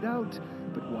figured it out,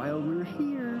 but while we're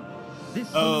here, this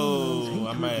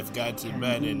I might have got to the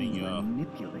bad ending, y'all.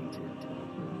 Manipulated.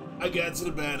 I got to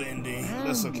the bad ending.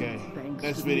 That's okay.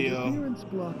 Next To video. the interference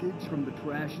blockage from the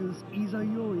Trash's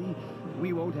Izayoi,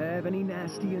 we won't have any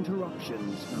nasty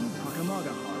interruptions from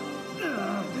Takamaga.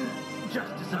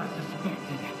 Just as I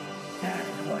suspected.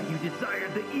 That's why you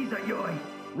desired the Izayoi.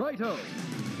 Righto!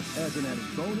 As an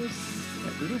added bonus,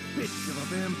 that little bitch of a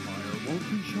vampire won't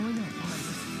be showing up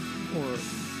either. Or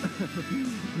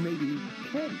maybe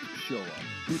can't show up.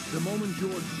 If the moment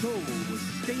your soul was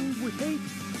stained with hate,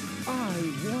 I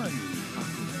won.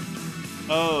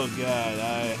 Oh god,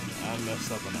 I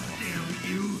messed up on that one. Damn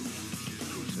you!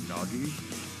 Kusanagi,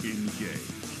 engage.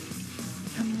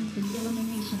 Commence the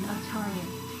elimination of target.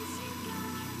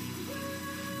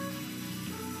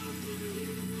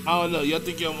 I don't know. Y'all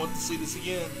think y'all want to see this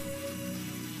again?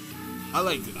 I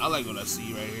like what I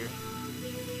see right here.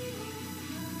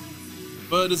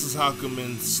 But this is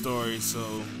Hakumen's story,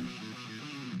 so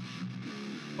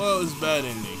well, it's bad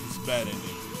ending. It's bad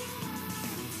ending.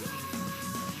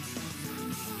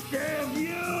 Damn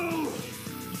you!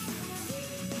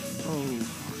 Oh,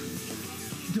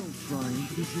 don't try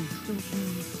and resist, okay?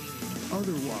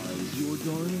 Otherwise, your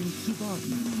darling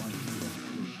Tsubaki might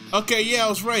die. Okay, yeah, I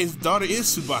was right. His daughter is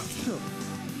Tsubaki. So,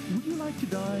 would you like to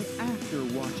die after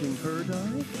watching her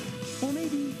die? Or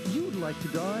maybe you'd like to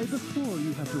die before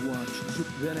you have to watch.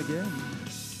 Then again,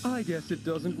 I guess it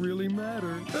doesn't really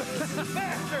matter.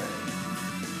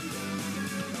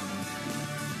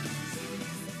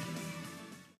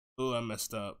 Oh, I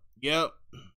messed up. Yep,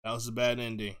 that was a bad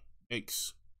ending.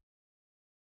 Yikes.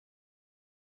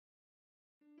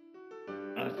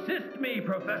 Assist me,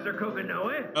 Professor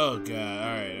Kokonoe! Oh god,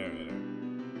 alright.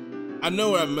 I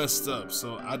know where I messed up,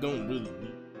 so I don't really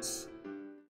need this.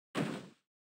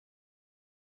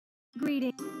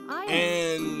 Greetings.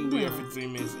 And we are 53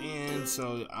 minutes in,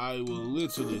 so I will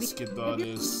literally skip all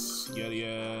this.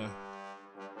 Yeah.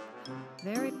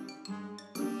 Very.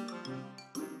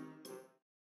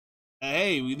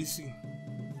 Hey, we see.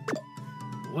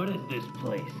 What is this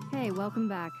place? Hey, welcome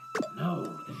back.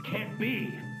 No, this can't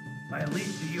be. My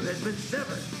lease to you has been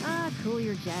severed. Ah, cool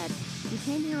your jet. You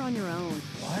came here on your own.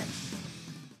 What?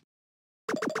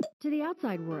 To the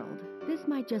outside world, this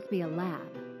might just be a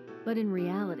lab. But in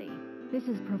reality, this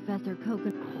is Professor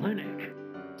Coco. Clinic?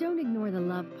 Don't ignore the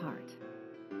love part.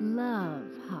 Love,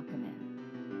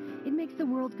 Hakumen. It makes the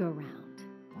world go round.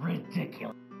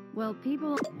 Ridiculous. Well,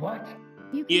 people... What?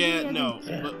 You can Yeah, be no,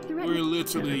 but we're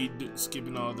literally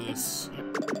skipping all this.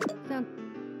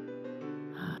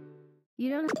 You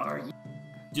don't... Are you...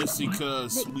 Just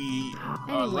because we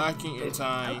are lacking in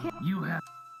time. Okay. You have...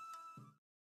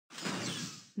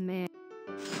 Man.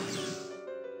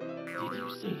 Did you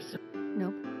say so?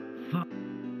 Nope.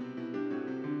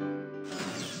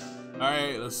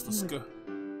 Alright, let's go.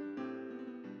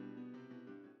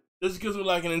 Just because we're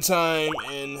lacking in time,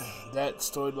 and that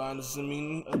storyline doesn't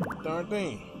mean a darn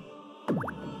thing.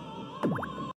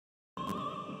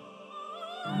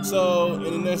 So,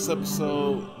 in the next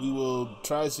episode, we will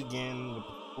try this again with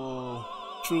the full,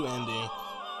 true ending,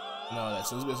 and all that.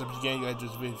 So, this is the best episode again. You guys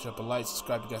just video, drop a like,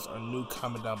 subscribe if you guys are new,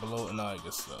 comment down below, and all that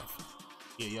good stuff.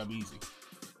 Yeah, y'all be easy.